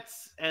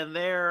Jets and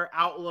their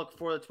outlook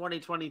for the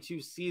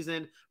 2022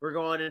 season. We're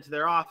going into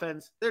their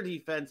offense, their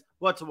defense,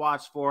 what to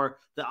watch for,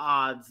 the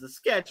odds, the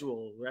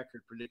schedule,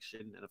 record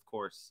prediction, and of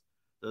course,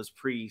 those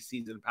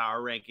preseason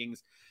power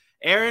rankings.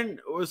 Aaron,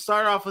 we'll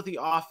start off with the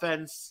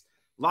offense.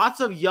 Lots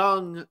of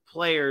young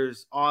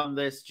players on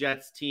this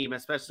Jets team,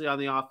 especially on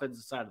the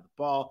offensive side of the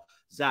ball.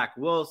 Zach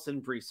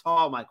Wilson, Breece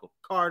Hall, Michael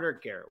Carter,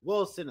 Garrett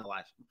Wilson,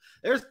 Elijah.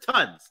 There's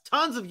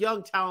tons of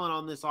young talent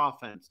on this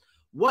offense.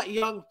 What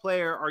young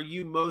player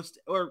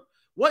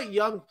what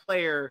young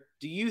player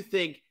do you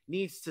think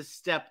needs to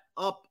step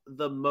up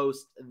the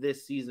most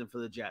this season for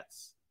the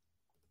Jets?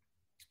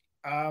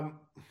 That's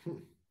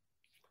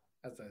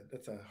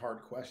a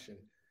hard question.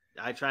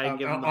 I try and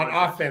give them on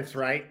offense,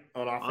 right?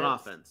 On offense. On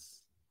offense.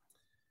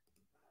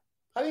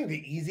 I think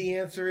the easy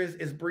answer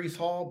is Breece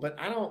Hall, but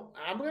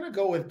I'm going to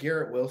go with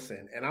Garrett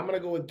Wilson, and I'm going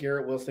to go with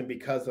Garrett Wilson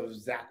because of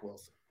Zach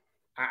Wilson.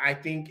 I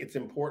think it's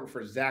important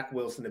for Zach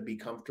Wilson to be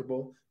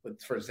comfortable,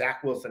 for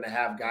Zach Wilson to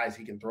have guys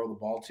he can throw the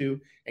ball to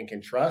and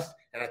can trust,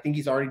 and I think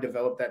he's already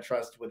developed that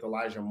trust with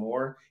Elijah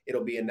Moore.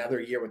 It'll be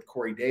another year with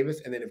Corey Davis,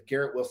 and then if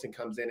Garrett Wilson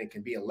comes in and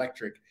can be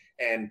electric,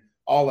 and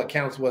all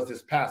accounts was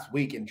this past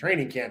week in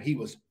training camp, he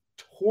was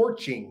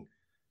torching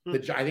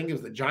I think it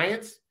was the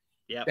Giants.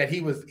 Yep. That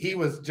he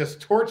was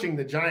just torching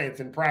the Giants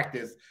in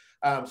practice.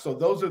 So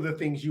those are the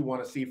things you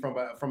want to see from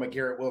a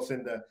Garrett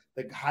Wilson, the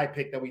high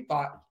pick that we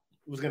thought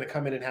was going to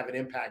come in and have an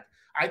impact.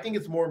 I think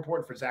it's more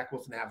important for Zach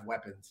Wilson to have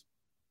weapons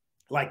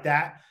like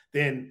that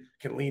than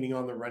leaning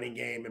on the running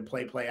game and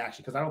play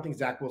action. Because I don't think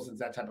Zach Wilson's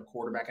that type of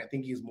quarterback. I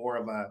think he's more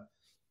of a,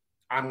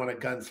 I'm going to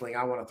gunsling.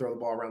 I want to throw the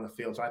ball around the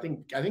field. So I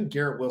think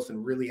Garrett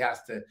Wilson really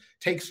has to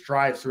take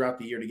strides throughout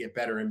the year to get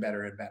better and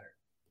better and better.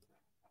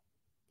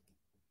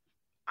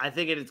 I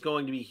think it is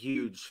going to be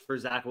huge for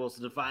Zach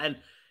Wilson to find.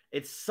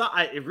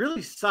 It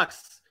really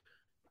sucks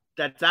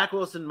that Zach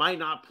Wilson might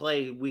not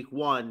play week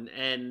 1,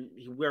 and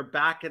we're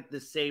back at the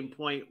same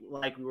point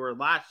like we were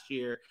last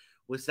year,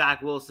 with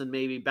Zach Wilson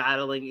maybe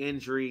battling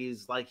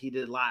injuries like he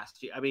did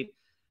last year. I mean,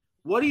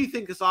 what do you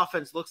think this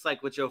offense looks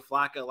like with Joe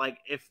Flacco? Like,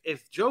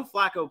 if Joe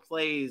Flacco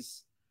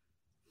plays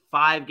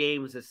 5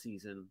 games this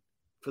season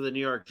for the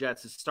New York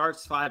Jets, it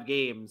starts 5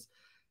 games,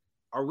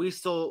 are we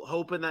still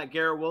hoping that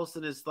Garrett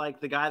Wilson is like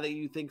the guy that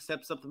you think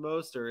steps up the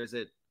most, or is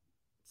it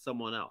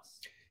someone else?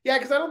 Yeah,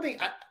 because I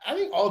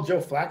think all Joe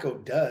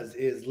Flacco does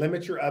is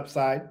limit your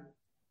upside,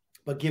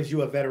 but gives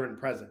you a veteran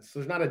presence. So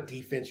there's not a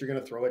defense you're going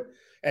to throw it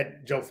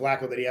at Joe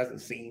Flacco that he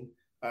hasn't seen.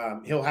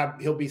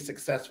 He'll be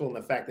successful in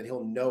the fact that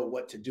he'll know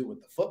what to do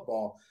with the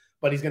football,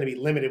 but he's going to be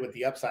limited with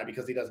the upside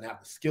because he doesn't have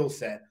the skill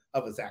set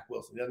of a Zach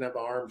Wilson. He doesn't have the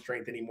arm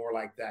strength anymore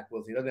like Zach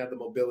Wilson. He doesn't have the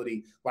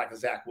mobility like a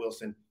Zach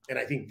Wilson. And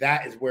I think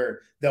that is where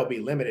they'll be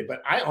limited.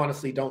 But I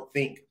honestly don't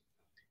think,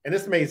 and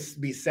this may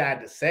be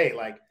sad to say,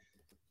 like,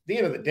 at the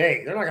end of the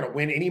day, they're not going to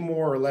win any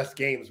more or less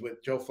games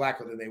with Joe Flacco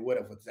than they would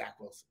have with Zach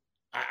Wilson.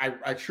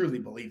 I truly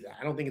believe that.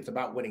 I don't think it's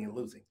about winning and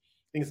losing.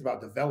 I think it's about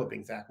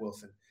developing Zach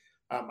Wilson.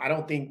 I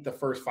don't think the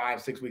first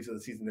 5-6 weeks of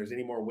the season there's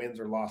any more wins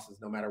or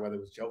losses, no matter whether it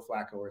was Joe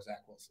Flacco or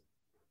Zach Wilson.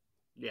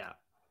 Yeah.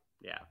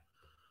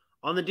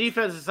 On the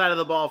defensive side of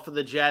the ball for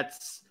the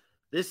Jets,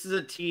 this is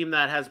a team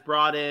that has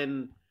brought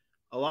in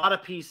a lot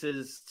of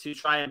pieces to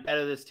try and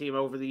better this team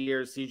over the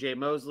years. CJ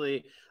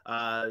Mosley,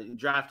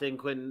 drafting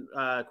Quentin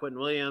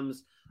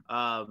Williams,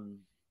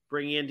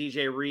 bringing in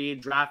DJ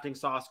Reed, drafting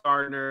Sauce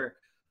Gardner.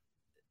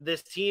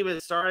 This team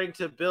is starting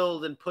to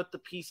build and put the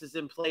pieces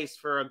in place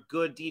for a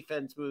good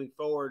defense moving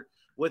forward,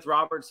 with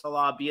Robert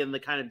Saleh being the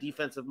kind of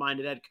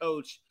defensive-minded head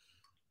coach.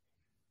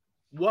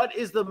 What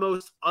is the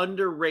most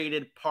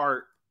underrated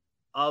part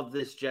of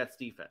this Jets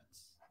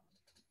defense?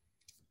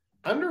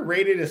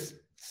 Underrated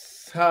is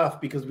tough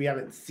because we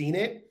haven't seen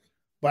it,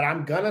 but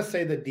I'm going to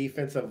say the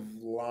defensive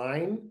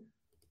line.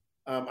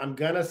 I'm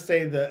going to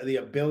say the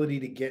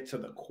ability to get to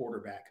the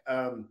quarterback.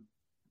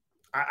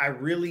 I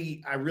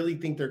really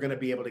think they're going to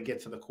be able to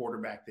get to the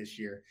quarterback this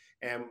year.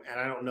 And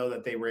I don't know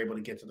that they were able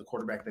to get to the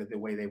quarterback the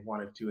way they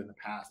wanted to in the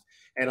past.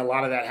 And a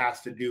lot of that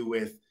has to do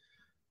with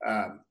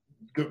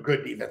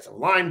good defensive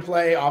line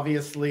play,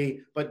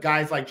 obviously, but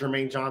guys like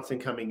Jermaine Johnson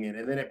coming in,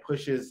 and then it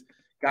pushes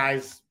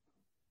guys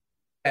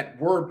that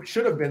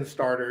should have been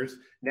starters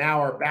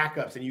now are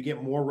backups, and you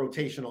get more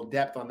rotational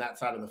depth on that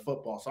side of the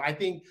football. So I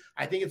think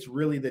it's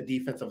really the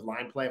defensive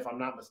line play. If I'm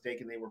not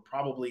mistaken, they were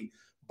probably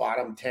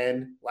bottom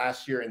 10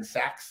 last year in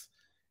sacks.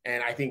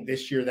 And I think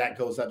this year that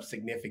goes up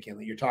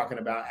significantly. You're talking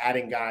about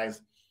adding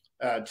guys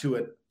why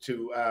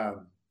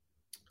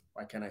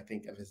can't I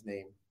think of his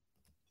name?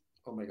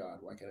 Oh my God,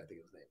 why can't I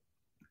think of his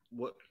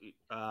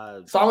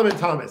name? Solomon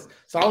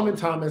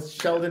Thomas,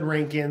 Sheldon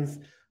Rankins,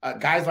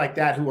 guys like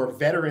that who are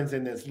veterans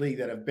in this league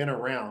that have been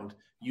around.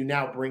 You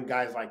now bring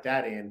guys like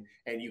that in,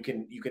 and you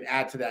can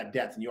add to that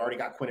depth. And you already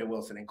got Quentin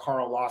Wilson and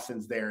Carl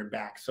Lawson's there and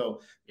back.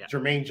 So yeah.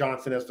 Jermaine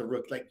Johnson as the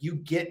rookie, like you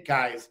get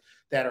guys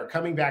that are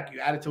coming back. You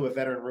add it to a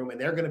veteran room, and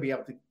they're going to be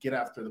able to get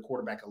after the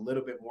quarterback a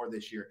little bit more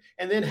this year.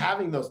 And then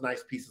having those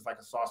nice pieces like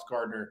a Sauce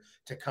Gardner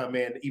to come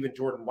in, even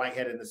Jordan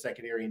Whitehead in the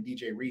secondary and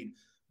DJ Reed,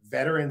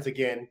 veterans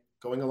again,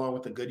 going along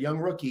with a good young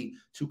rookie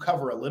to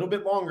cover a little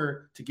bit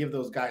longer to give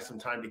those guys some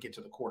time to get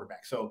to the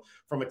quarterback. So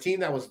from a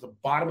team that was the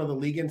bottom of the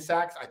league in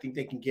sacks, I think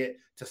they can get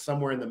to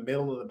somewhere in the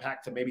middle of the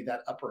pack to maybe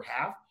that upper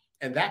half,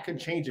 and that can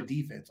change a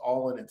defense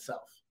all in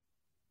itself.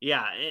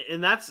 Yeah,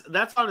 and that's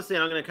honestly,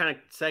 I'm going to kind of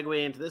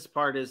segue into this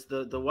part, is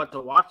the what to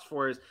watch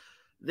for is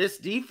this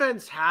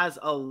defense has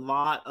a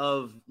lot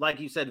of, like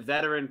you said,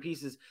 veteran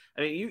pieces.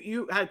 I mean,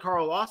 you had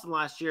Carl Lawson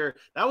last year.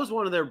 That was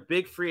one of their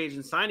big free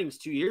agent signings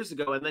 2 years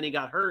ago, and then he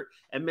got hurt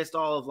and missed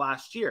all of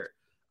last year.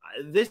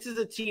 This is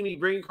a team, you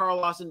bring Carl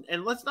Lawson,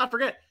 and let's not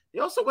forget, they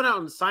also went out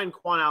and signed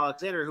Quan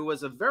Alexander, who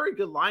was a very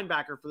good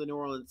linebacker for the New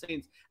Orleans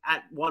Saints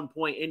at one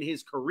point in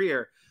his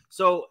career.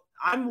 So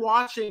I'm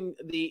watching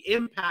the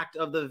impact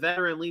of the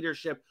veteran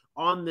leadership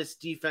on this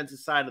defensive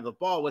side of the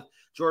ball with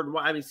Jordan.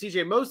 I mean,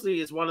 CJ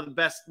Mosley is one of the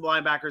best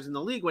linebackers in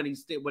the league when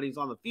he's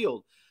on the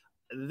field.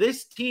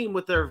 This team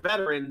with their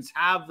veterans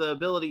have the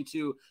ability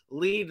to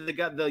lead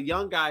the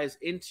young guys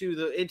into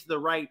the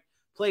right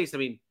place. I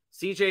mean,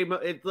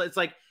 it's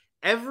like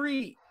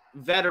every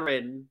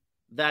veteran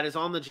that is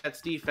on the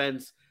Jets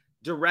defense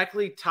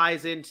directly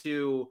ties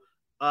into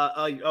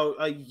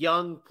a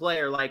young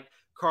player. Like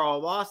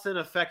Carl Lawson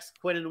affects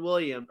Quentin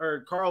Williams,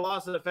 or Carl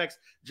Lawson affects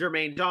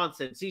Jermaine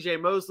Johnson.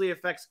 CJ Mosley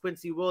affects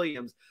Quincy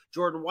Williams.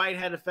 Jordan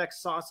Whitehead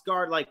affects Sauce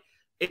Gardner. Like,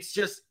 it's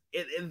just,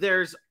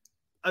 there's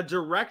a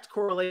direct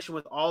correlation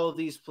with all of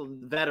these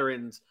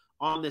veterans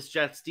on this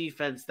Jets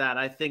defense that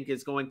I think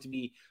is going to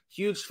be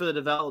huge for the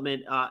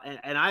development. It's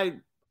a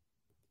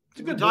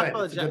good blend.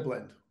 It's a good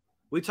blend.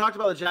 We talked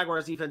about the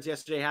Jaguars defense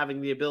yesterday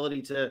having the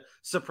ability to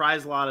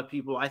surprise a lot of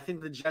people. I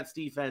think the Jets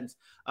defense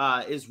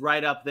is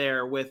right up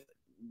there with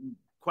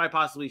quite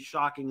possibly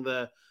shocking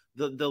the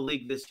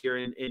league this year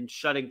in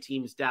shutting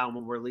teams down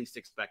when we're least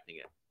expecting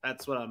it.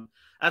 That's what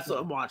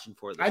I'm watching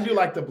for. I do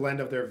like the blend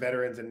of their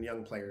veterans and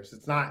young players.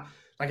 It's not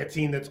like a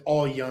team that's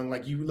all young.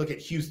 Like you look at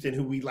Houston,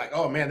 who we like,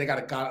 oh man, they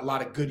got a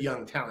lot of good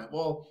young talent.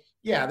 Well,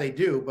 yeah, they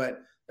do,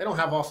 but they don't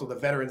have also the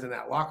veterans in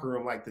that locker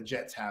room like the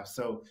Jets have.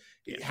 So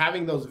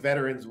having those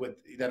veterans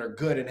that are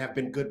good and have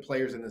been good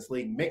players in this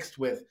league mixed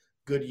with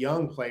good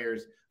young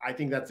players, I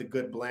think that's a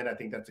good blend. I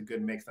think that's a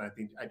good mix, and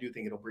I do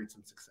think it'll breed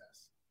some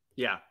success.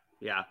 Yeah.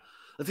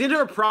 Let's get into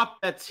our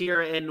prop bets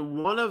here,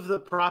 and one of the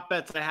prop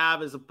bets I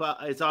have is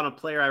on a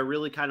player I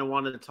really kind of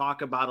wanted to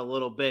talk about a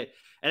little bit,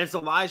 and it's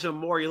Elijah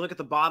Moore. You look at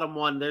the bottom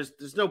one. There's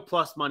no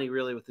plus money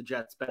really with the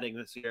Jets betting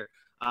this year.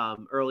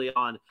 Early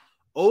on,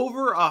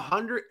 over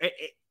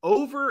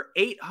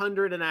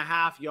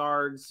 800.5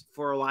 yards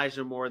for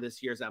Elijah Moore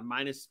this year is at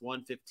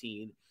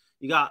 -115.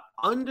 You got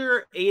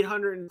under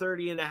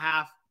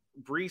 830.5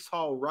 Breece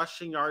Hall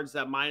rushing yards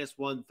at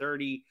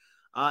 -130.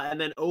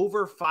 And then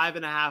over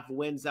 5.5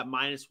 wins at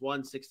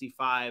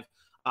 -165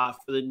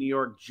 for the New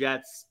York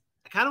Jets.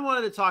 I kind of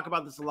wanted to talk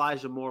about this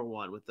Elijah Moore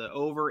one with the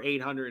over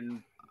 800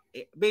 and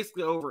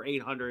basically over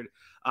 800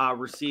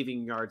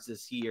 receiving yards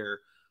this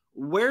year.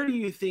 Where do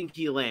you think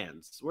he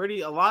lands?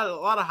 A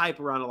lot of hype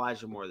around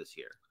Elijah Moore this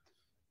year?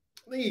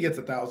 I think he gets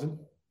 1,000.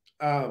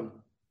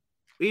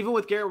 Even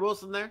with Garrett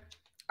Wilson there?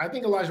 I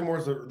think Elijah Moore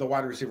is the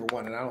wide receiver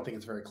one, and I don't think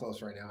it's very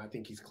close right now. I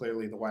think he's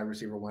clearly the wide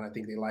receiver one. I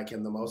think they like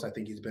him the most. I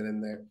think he's been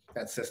in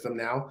that system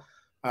now.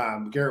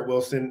 Garrett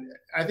Wilson,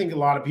 I think a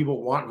lot of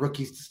people want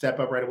rookies to step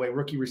up right away.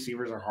 Rookie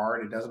receivers are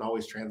hard. It doesn't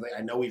always translate.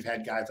 I know we've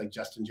had guys like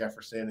Justin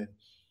Jefferson and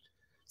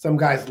some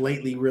guys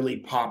lately really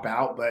pop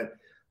out, but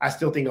I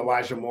still think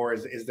Elijah Moore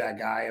is that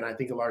guy, and I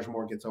think Elijah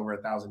Moore gets over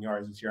 1,000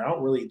 yards this year. I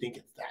don't really think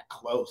it's that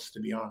close,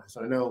 to be honest.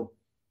 I know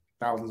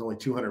 1,000 is only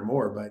 200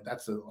 more, but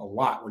that's a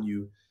lot when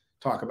you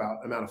talk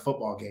about amount of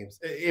football games.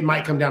 It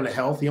might come down to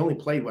health. He only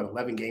played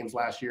 11 games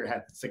last year,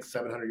 had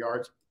 600-700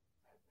 yards.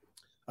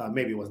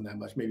 Maybe it wasn't that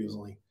much. Maybe it was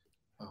only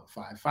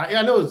 5.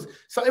 Yeah, I know it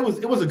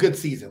was a good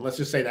season. Let's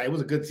just say that it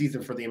was a good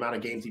season for the amount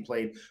of games he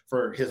played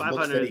for his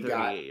looks that he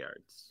got.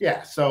 Yards.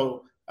 Yeah,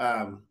 so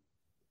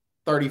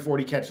 30,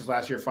 40 catches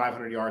last year,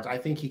 500 yards. I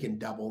think he can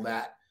double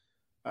that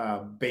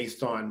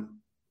based on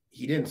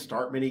he didn't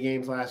start many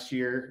games last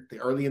year.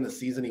 Early in the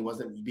season, he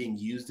wasn't being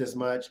used as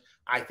much.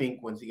 I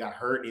think once he got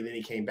hurt and then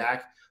he came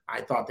back,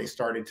 I thought they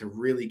started to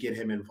really get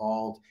him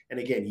involved. And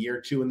again, year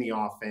 2 in the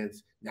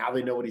offense. Now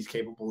they know what he's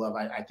capable of.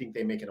 I think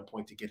they make it a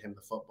point to get him the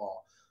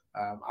football.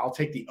 I'll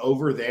take the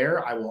over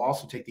there. I will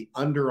also take the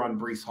under on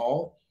Breece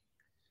Hall.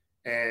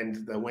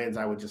 And the wins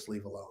I would just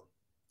leave alone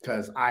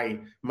because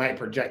I might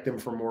project them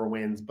for more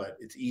wins, but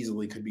it's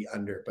easily could be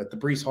under. But the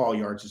Breece Hall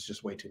yards is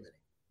just way too many.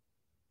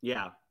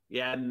 Yeah,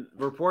 and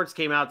reports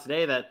came out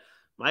today that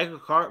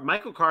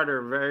Michael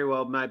Carter very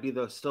well might be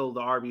still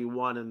the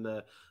RB1 and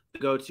the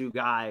go-to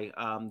guy,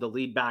 the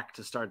lead back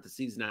to start the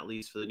season at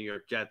least for the New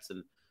York Jets.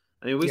 And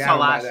I mean, we saw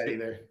last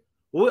year.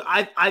 Well,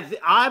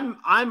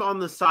 I'm on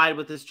the side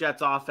with this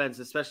Jets offense,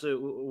 especially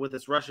with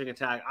this rushing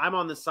attack. I'm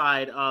on the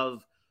side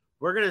of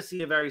we're going to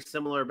see a very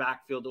similar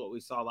backfield to what we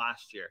saw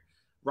last year.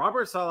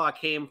 Robert Saleh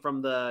came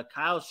from the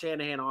Kyle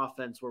Shanahan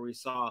offense where we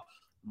saw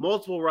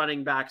multiple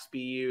running backs be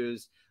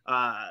used.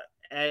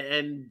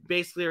 And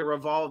basically a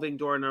revolving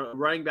door and a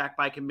running back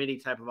by committee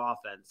type of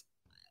offense.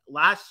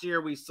 Last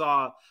year, we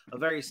saw a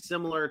very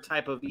similar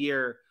type of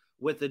year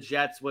with the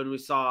Jets when we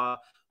saw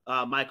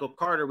Michael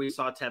Carter, we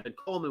saw Tevin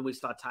Coleman, we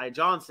saw Ty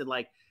Johnson.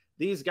 Like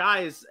these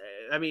guys,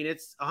 I mean,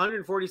 it's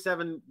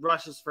 147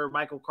 rushes for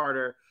Michael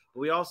Carter.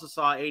 We also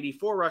saw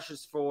 84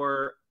 rushes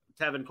for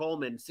Tevin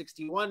Coleman,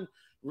 61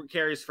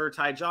 carries for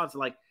Ty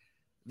Johnson. Like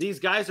these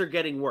guys are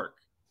getting work.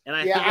 And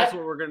I think that's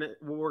what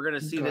we're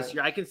gonna see this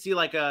year. I can see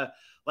like a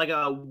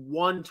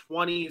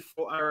 120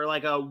 or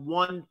like a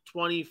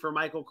 120 for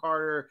Michael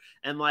Carter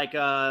and like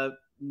a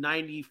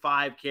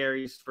 95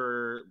 carries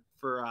for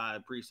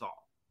Breece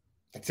Hall.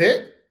 That's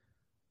it?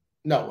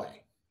 No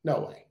way.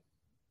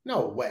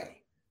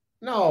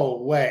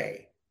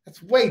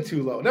 That's way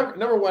too low.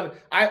 Number one,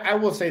 I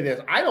will say this.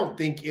 I don't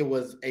think it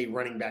was a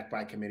running back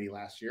by committee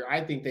last year.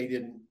 I think they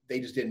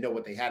just didn't know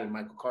what they had in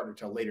Michael Carter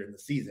until later in the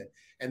season.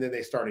 And then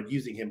they started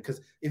using him. Because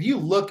if you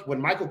look,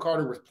 when Michael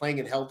Carter was playing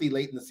it healthy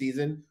late in the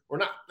season, or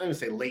not, let me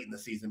say late in the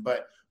season,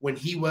 but when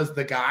he was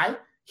the guy,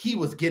 he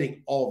was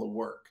getting all the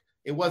work.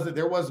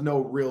 There was no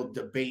real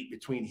debate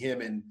between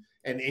him and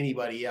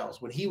anybody else.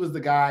 When he was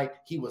the guy,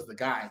 he was the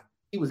guy.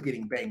 He was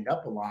getting banged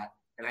up a lot.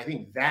 And I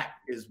think that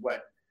is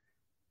what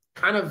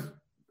kind of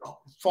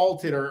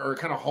faulted or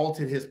kind of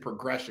halted his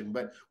progression.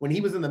 But when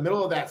he was in the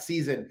middle of that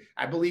season,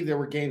 I believe there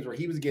were games where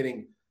he was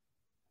getting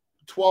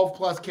 12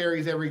 plus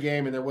carries every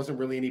game, and there wasn't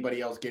really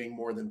anybody else getting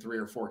more than 3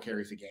 or 4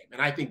 carries a game.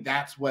 And I think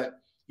that's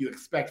what you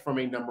expect from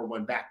a number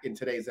one back in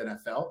today's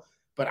NFL.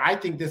 but I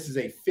think this is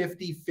a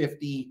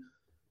 50-50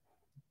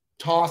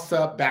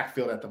 toss-up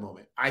backfield at the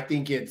moment. I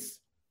think it's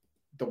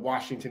the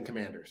Washington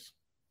Commanders.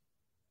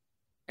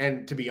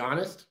 And to be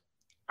honest,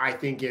 I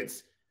think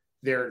it's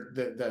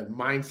the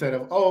mindset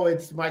of, oh,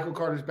 it's Michael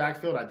Carter's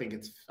backfield. I don't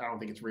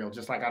think it's real.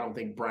 Just like I don't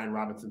think Brian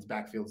Robinson's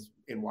backfield's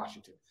in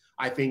Washington.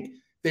 I think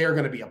they are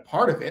going to be a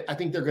part of it. I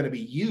think they're going to be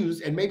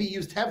used and maybe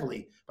used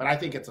heavily, but I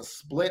think it's a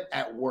split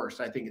at worst.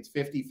 I think it's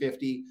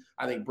 50-50.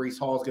 I think Breece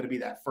Hall is going to be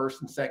that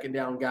first and second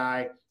down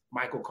guy.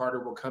 Michael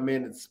Carter will come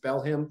in and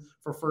spell him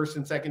for first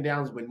and second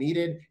downs when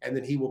needed, and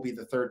then he will be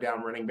the third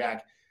down running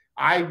back.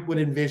 I would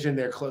envision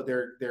their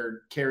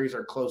carries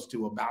are close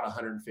to about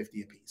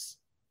 150 apiece.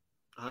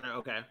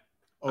 Okay.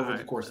 Over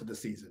the course of the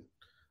season.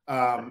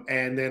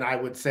 And then I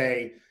would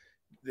say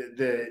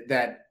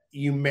that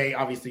you may,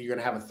 obviously you're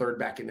going to have a third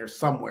back in there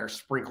somewhere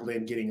sprinkled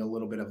in, getting a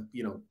little bit of,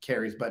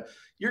 carries, but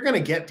you're going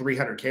to get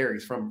 300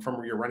 carries from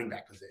your running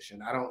back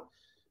position.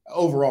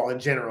 Overall, in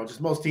general,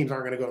 just most teams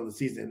aren't going to go in the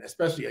season,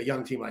 especially a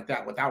young team like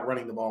that, without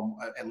running the ball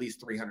at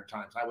least 300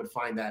 times. I would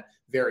find that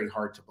very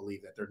hard to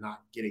believe that they're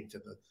not getting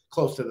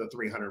close to the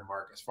 300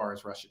 mark as far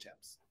as rush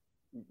attempts.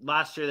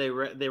 Last year,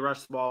 they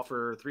rushed the ball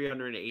for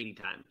 380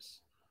 times.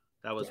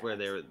 That was where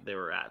they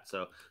were at.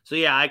 So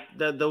yeah,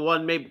 the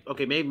one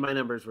maybe my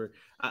numbers were.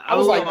 I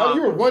was like,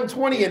 you were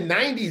 120 and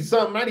 90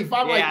 something,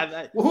 95.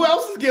 Yeah, who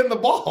else is getting the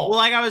ball? Well,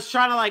 I was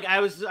trying to I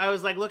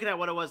was looking at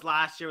what it was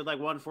last year with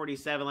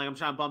 147. I'm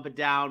trying to bump it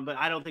down, but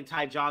I don't think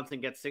Ty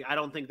Johnson gets. I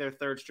don't think their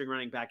third string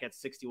running back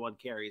gets 61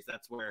 carries.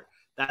 That's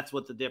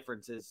what the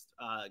difference is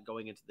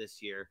going into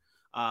this year.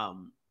 But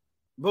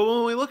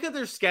when we look at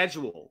their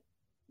schedule,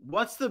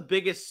 what's the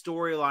biggest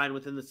storyline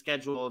within the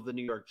schedule of the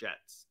New York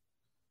Jets?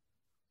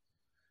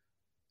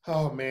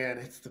 Oh, man,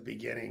 it's the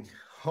beginning.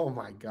 Oh,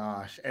 my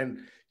gosh. And,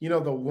 the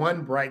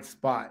one bright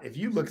spot, if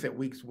you look at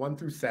weeks 1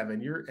 through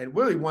 7, and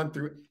really 1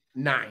 through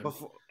 9.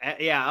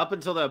 Up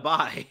until the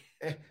bye.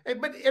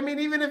 But,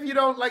 even if you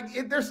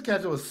don't, their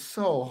schedule is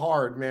so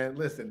hard, man.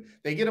 Listen,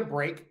 they get a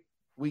break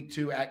week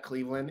 2 at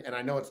Cleveland, and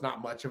I know it's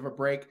not much of a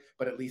break,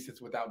 but at least it's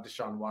without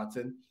Deshaun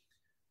Watson.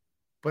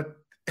 But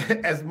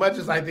as much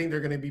as I think they're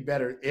going to be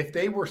better, if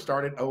they were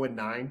started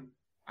 0-9,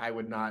 I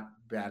would not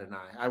bat an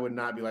eye. I would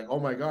not be like, oh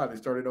my God, they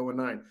started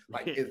 0-9.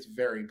 It's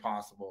very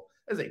possible.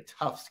 It's a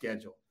tough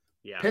schedule.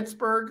 Yeah.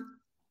 Pittsburgh,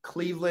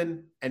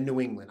 Cleveland, and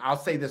New England. I'll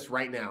say this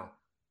right now.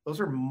 Those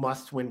are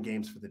must-win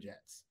games for the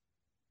Jets.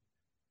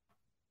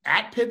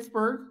 At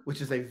Pittsburgh, which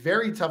is a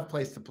very tough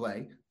place to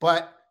play,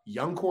 but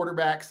young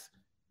quarterbacks,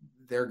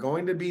 they're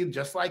going to be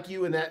just like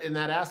you in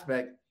that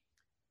aspect.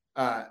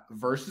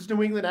 Versus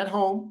New England at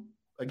home.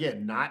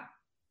 Again, not,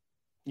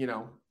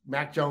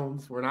 Mac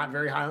Jones. We're not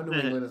very high on New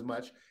England as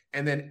much.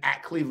 And then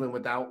at Cleveland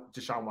without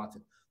Deshaun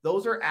Watson.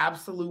 Those are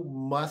absolute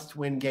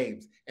must-win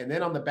games. And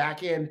then on the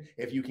back end,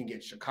 if you can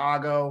get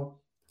Chicago,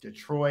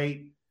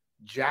 Detroit,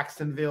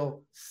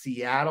 Jacksonville,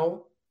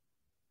 Seattle,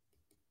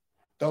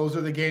 those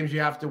are the games you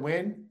have to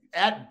win.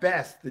 At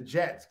best, the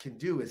Jets can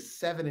do is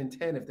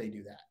 7-10 if they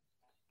do that.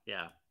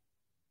 Yeah.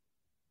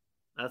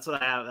 That's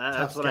what I have.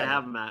 That's what I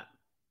have them at.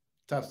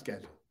 Tough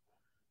schedule.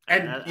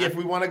 And if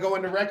we want to go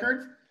into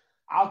records,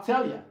 I'll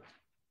tell you.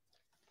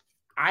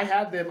 I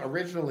had them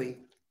originally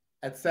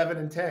at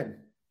 7-10.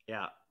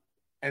 Yeah.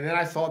 And then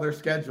I saw their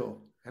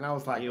schedule and I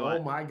was like,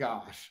 oh my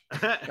gosh.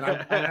 And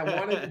I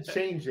wanted to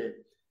change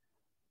it.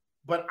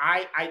 But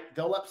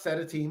they'll upset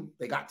a team.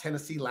 They got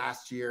Tennessee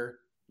last year.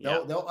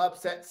 They'll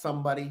upset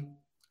somebody.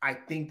 I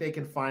think they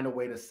can find a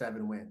way to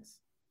 7 wins.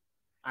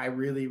 I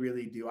really,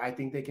 really do. I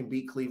think they can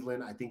beat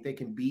Cleveland. I think they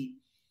can beat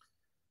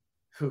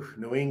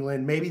New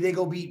England. Maybe they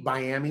go beat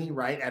Miami,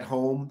 right, at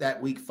home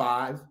that week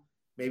 5.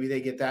 Maybe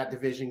they get that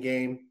division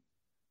game.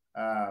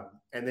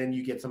 And then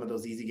you get some of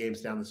those easy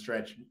games down the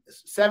stretch.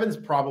 7's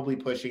probably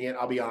pushing it,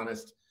 I'll be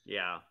honest.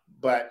 Yeah.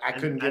 But I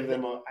couldn't give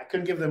them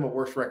a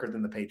worse record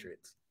than the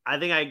Patriots. I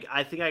think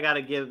I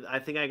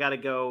gotta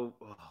go.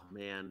 Oh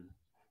man.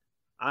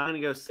 I'm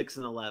gonna go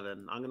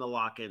 6-11. I'm gonna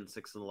lock in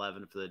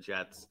 6-11 for the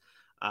Jets.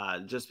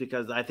 Just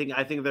because I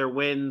think their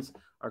wins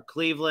are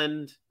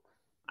Cleveland.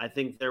 I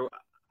think they're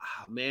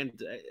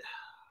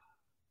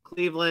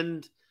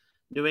Cleveland,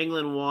 New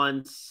England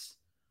once,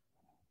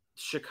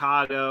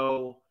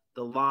 Chicago,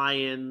 the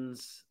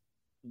Lions,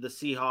 the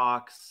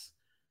Seahawks,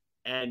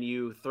 and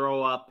you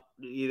throw up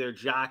either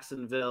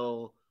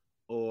Jacksonville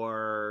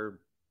or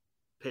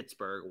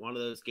Pittsburgh, one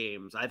of those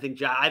games. I think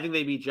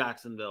they beat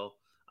Jacksonville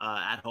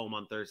at home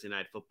on Thursday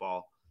Night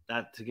Football.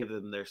 That to give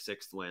them their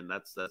 6th win.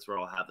 That's where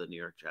I'll have the New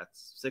York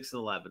Jets.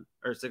 6-11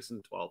 or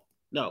 6-12.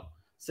 No,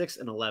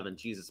 6-11.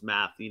 Jesus,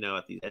 math.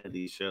 At the end of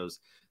these shows,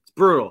 it's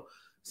brutal.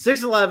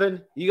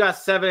 6-11. You got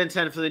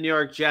 7-10 for the New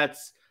York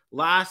Jets.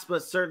 Last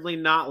but certainly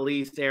not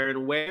least,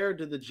 Aaron, where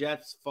do the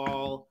Jets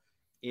fall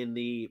in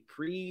the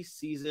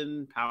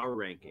preseason power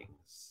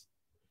rankings?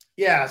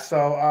 Yeah,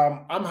 so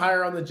I'm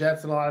higher on the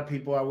Jets than a lot of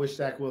people. I wish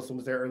Zach Wilson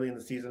was there early in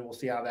the season. We'll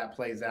see how that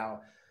plays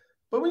out.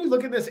 But when you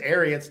look at this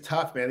area, it's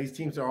tough, man. These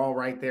teams are all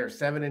right there,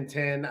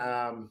 7-10.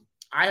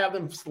 I have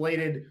them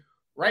slated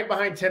right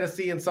behind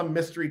Tennessee and some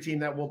mystery team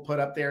that we'll put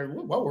up there.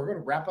 Well, we're going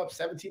to wrap up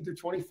 17 through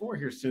 24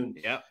 here soon.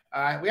 Yep.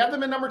 We have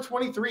them at number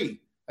 23.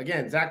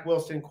 Again, Zach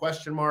Wilson,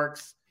 question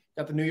marks.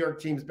 Got the New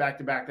York teams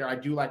back-to-back there. I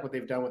do like what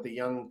they've done with the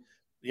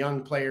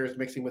young players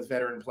mixing with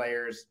veteran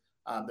players.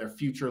 Their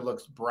future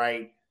looks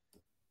bright.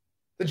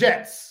 The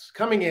Jets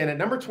coming in at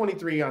number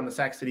 23 on the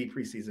Sac City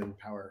preseason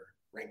power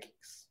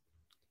rankings.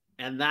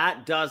 And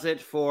that does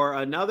it for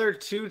another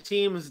 2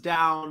 teams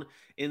down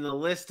in the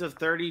list of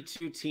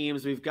 32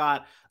 teams. We've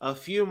got a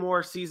few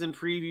more season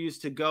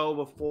previews to go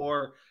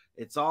before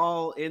it's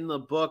all in the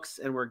books,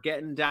 and we're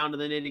getting down to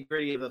the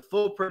nitty-gritty of the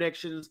full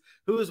predictions.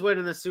 Who's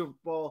winning the Super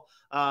Bowl?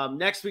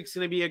 Next week's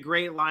going to be a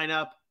great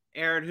lineup.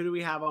 Aaron, who do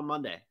we have on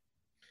Monday?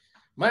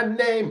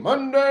 Monday.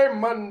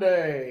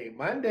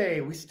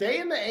 We stay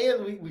in the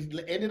AFC.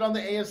 We ended on the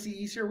AFC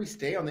East here. We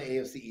stay on the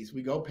AFC East.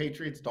 We go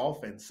Patriots,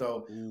 Dolphins.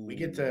 So we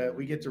get to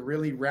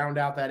really round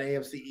out that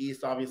AFC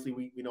East. Obviously,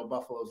 we know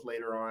Buffalo's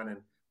later on, and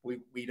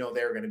we know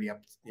they're going to be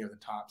up near the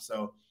top.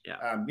 So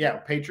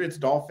Patriots,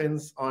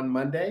 Dolphins on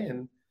Monday,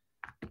 and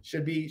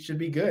should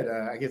be good.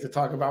 I get to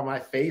talk about my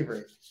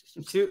favorite.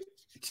 Two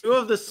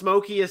of the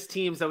smokiest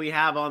teams that we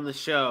have on the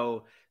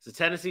show. The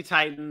Tennessee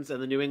Titans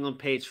and the New England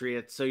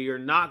Patriots. So you're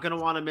not going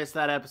to want to miss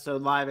that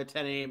episode live at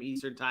 10 a.m.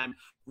 Eastern time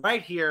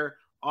right here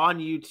on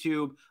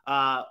YouTube.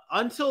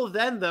 Until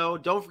then, though,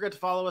 don't forget to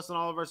follow us on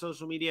all of our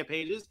social media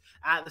pages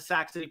at the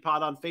Sac City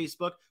Pod on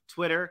Facebook,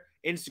 Twitter,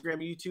 Instagram,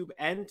 YouTube,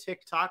 and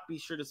TikTok. Be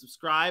sure to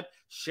subscribe,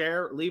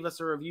 share, leave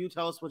us a review,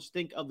 tell us what you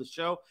think of the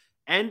show,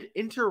 and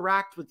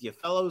interact with your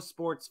fellow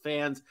sports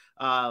fans.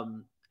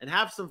 And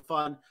have some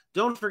fun.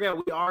 Don't forget,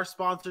 we are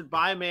sponsored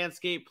by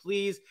Manscaped.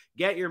 Please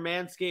get your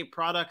Manscaped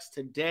products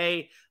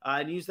today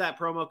and use that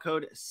promo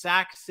code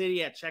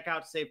SACCITY at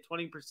checkout to save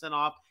 20%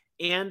 off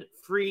and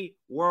free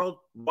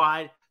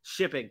worldwide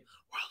shipping.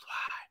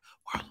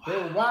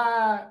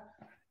 Worldwide.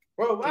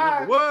 Open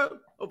the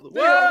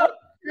world.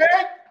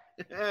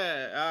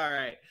 All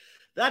right.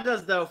 That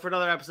does, though, for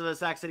another episode of the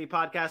Sac City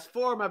Podcast.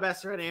 For my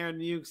best friend, Aaron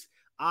Mukes,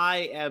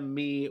 I am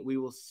me. We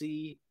will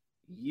see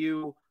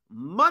you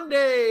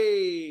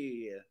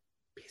Monday.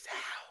 Peace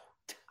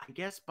out. I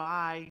guess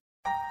bye.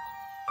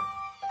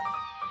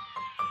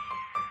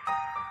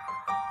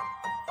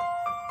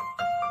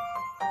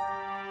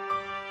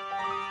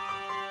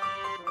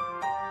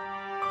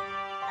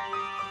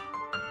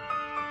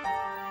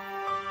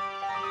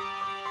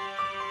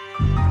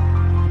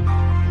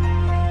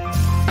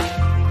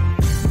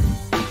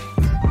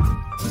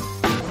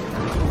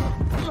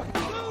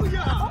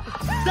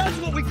 That's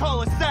what we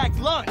call a sack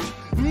lunch.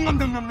 Nom,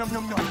 nom, nom, nom,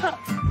 nom, nom.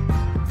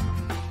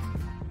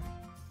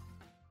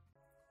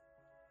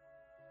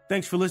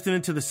 Thanks for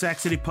listening to the Sac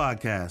City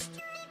Podcast.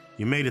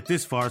 You made it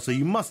this far, so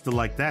you must have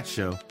liked that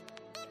show.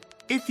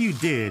 If you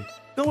did,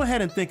 go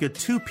ahead and think of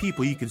 2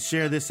 people you could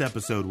share this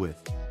episode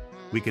with.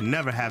 We can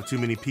never have too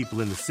many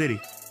people in the city,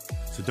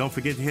 so don't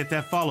forget to hit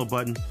that follow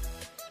button.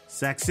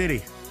 Sac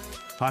City.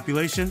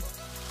 Population,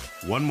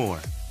 1 more.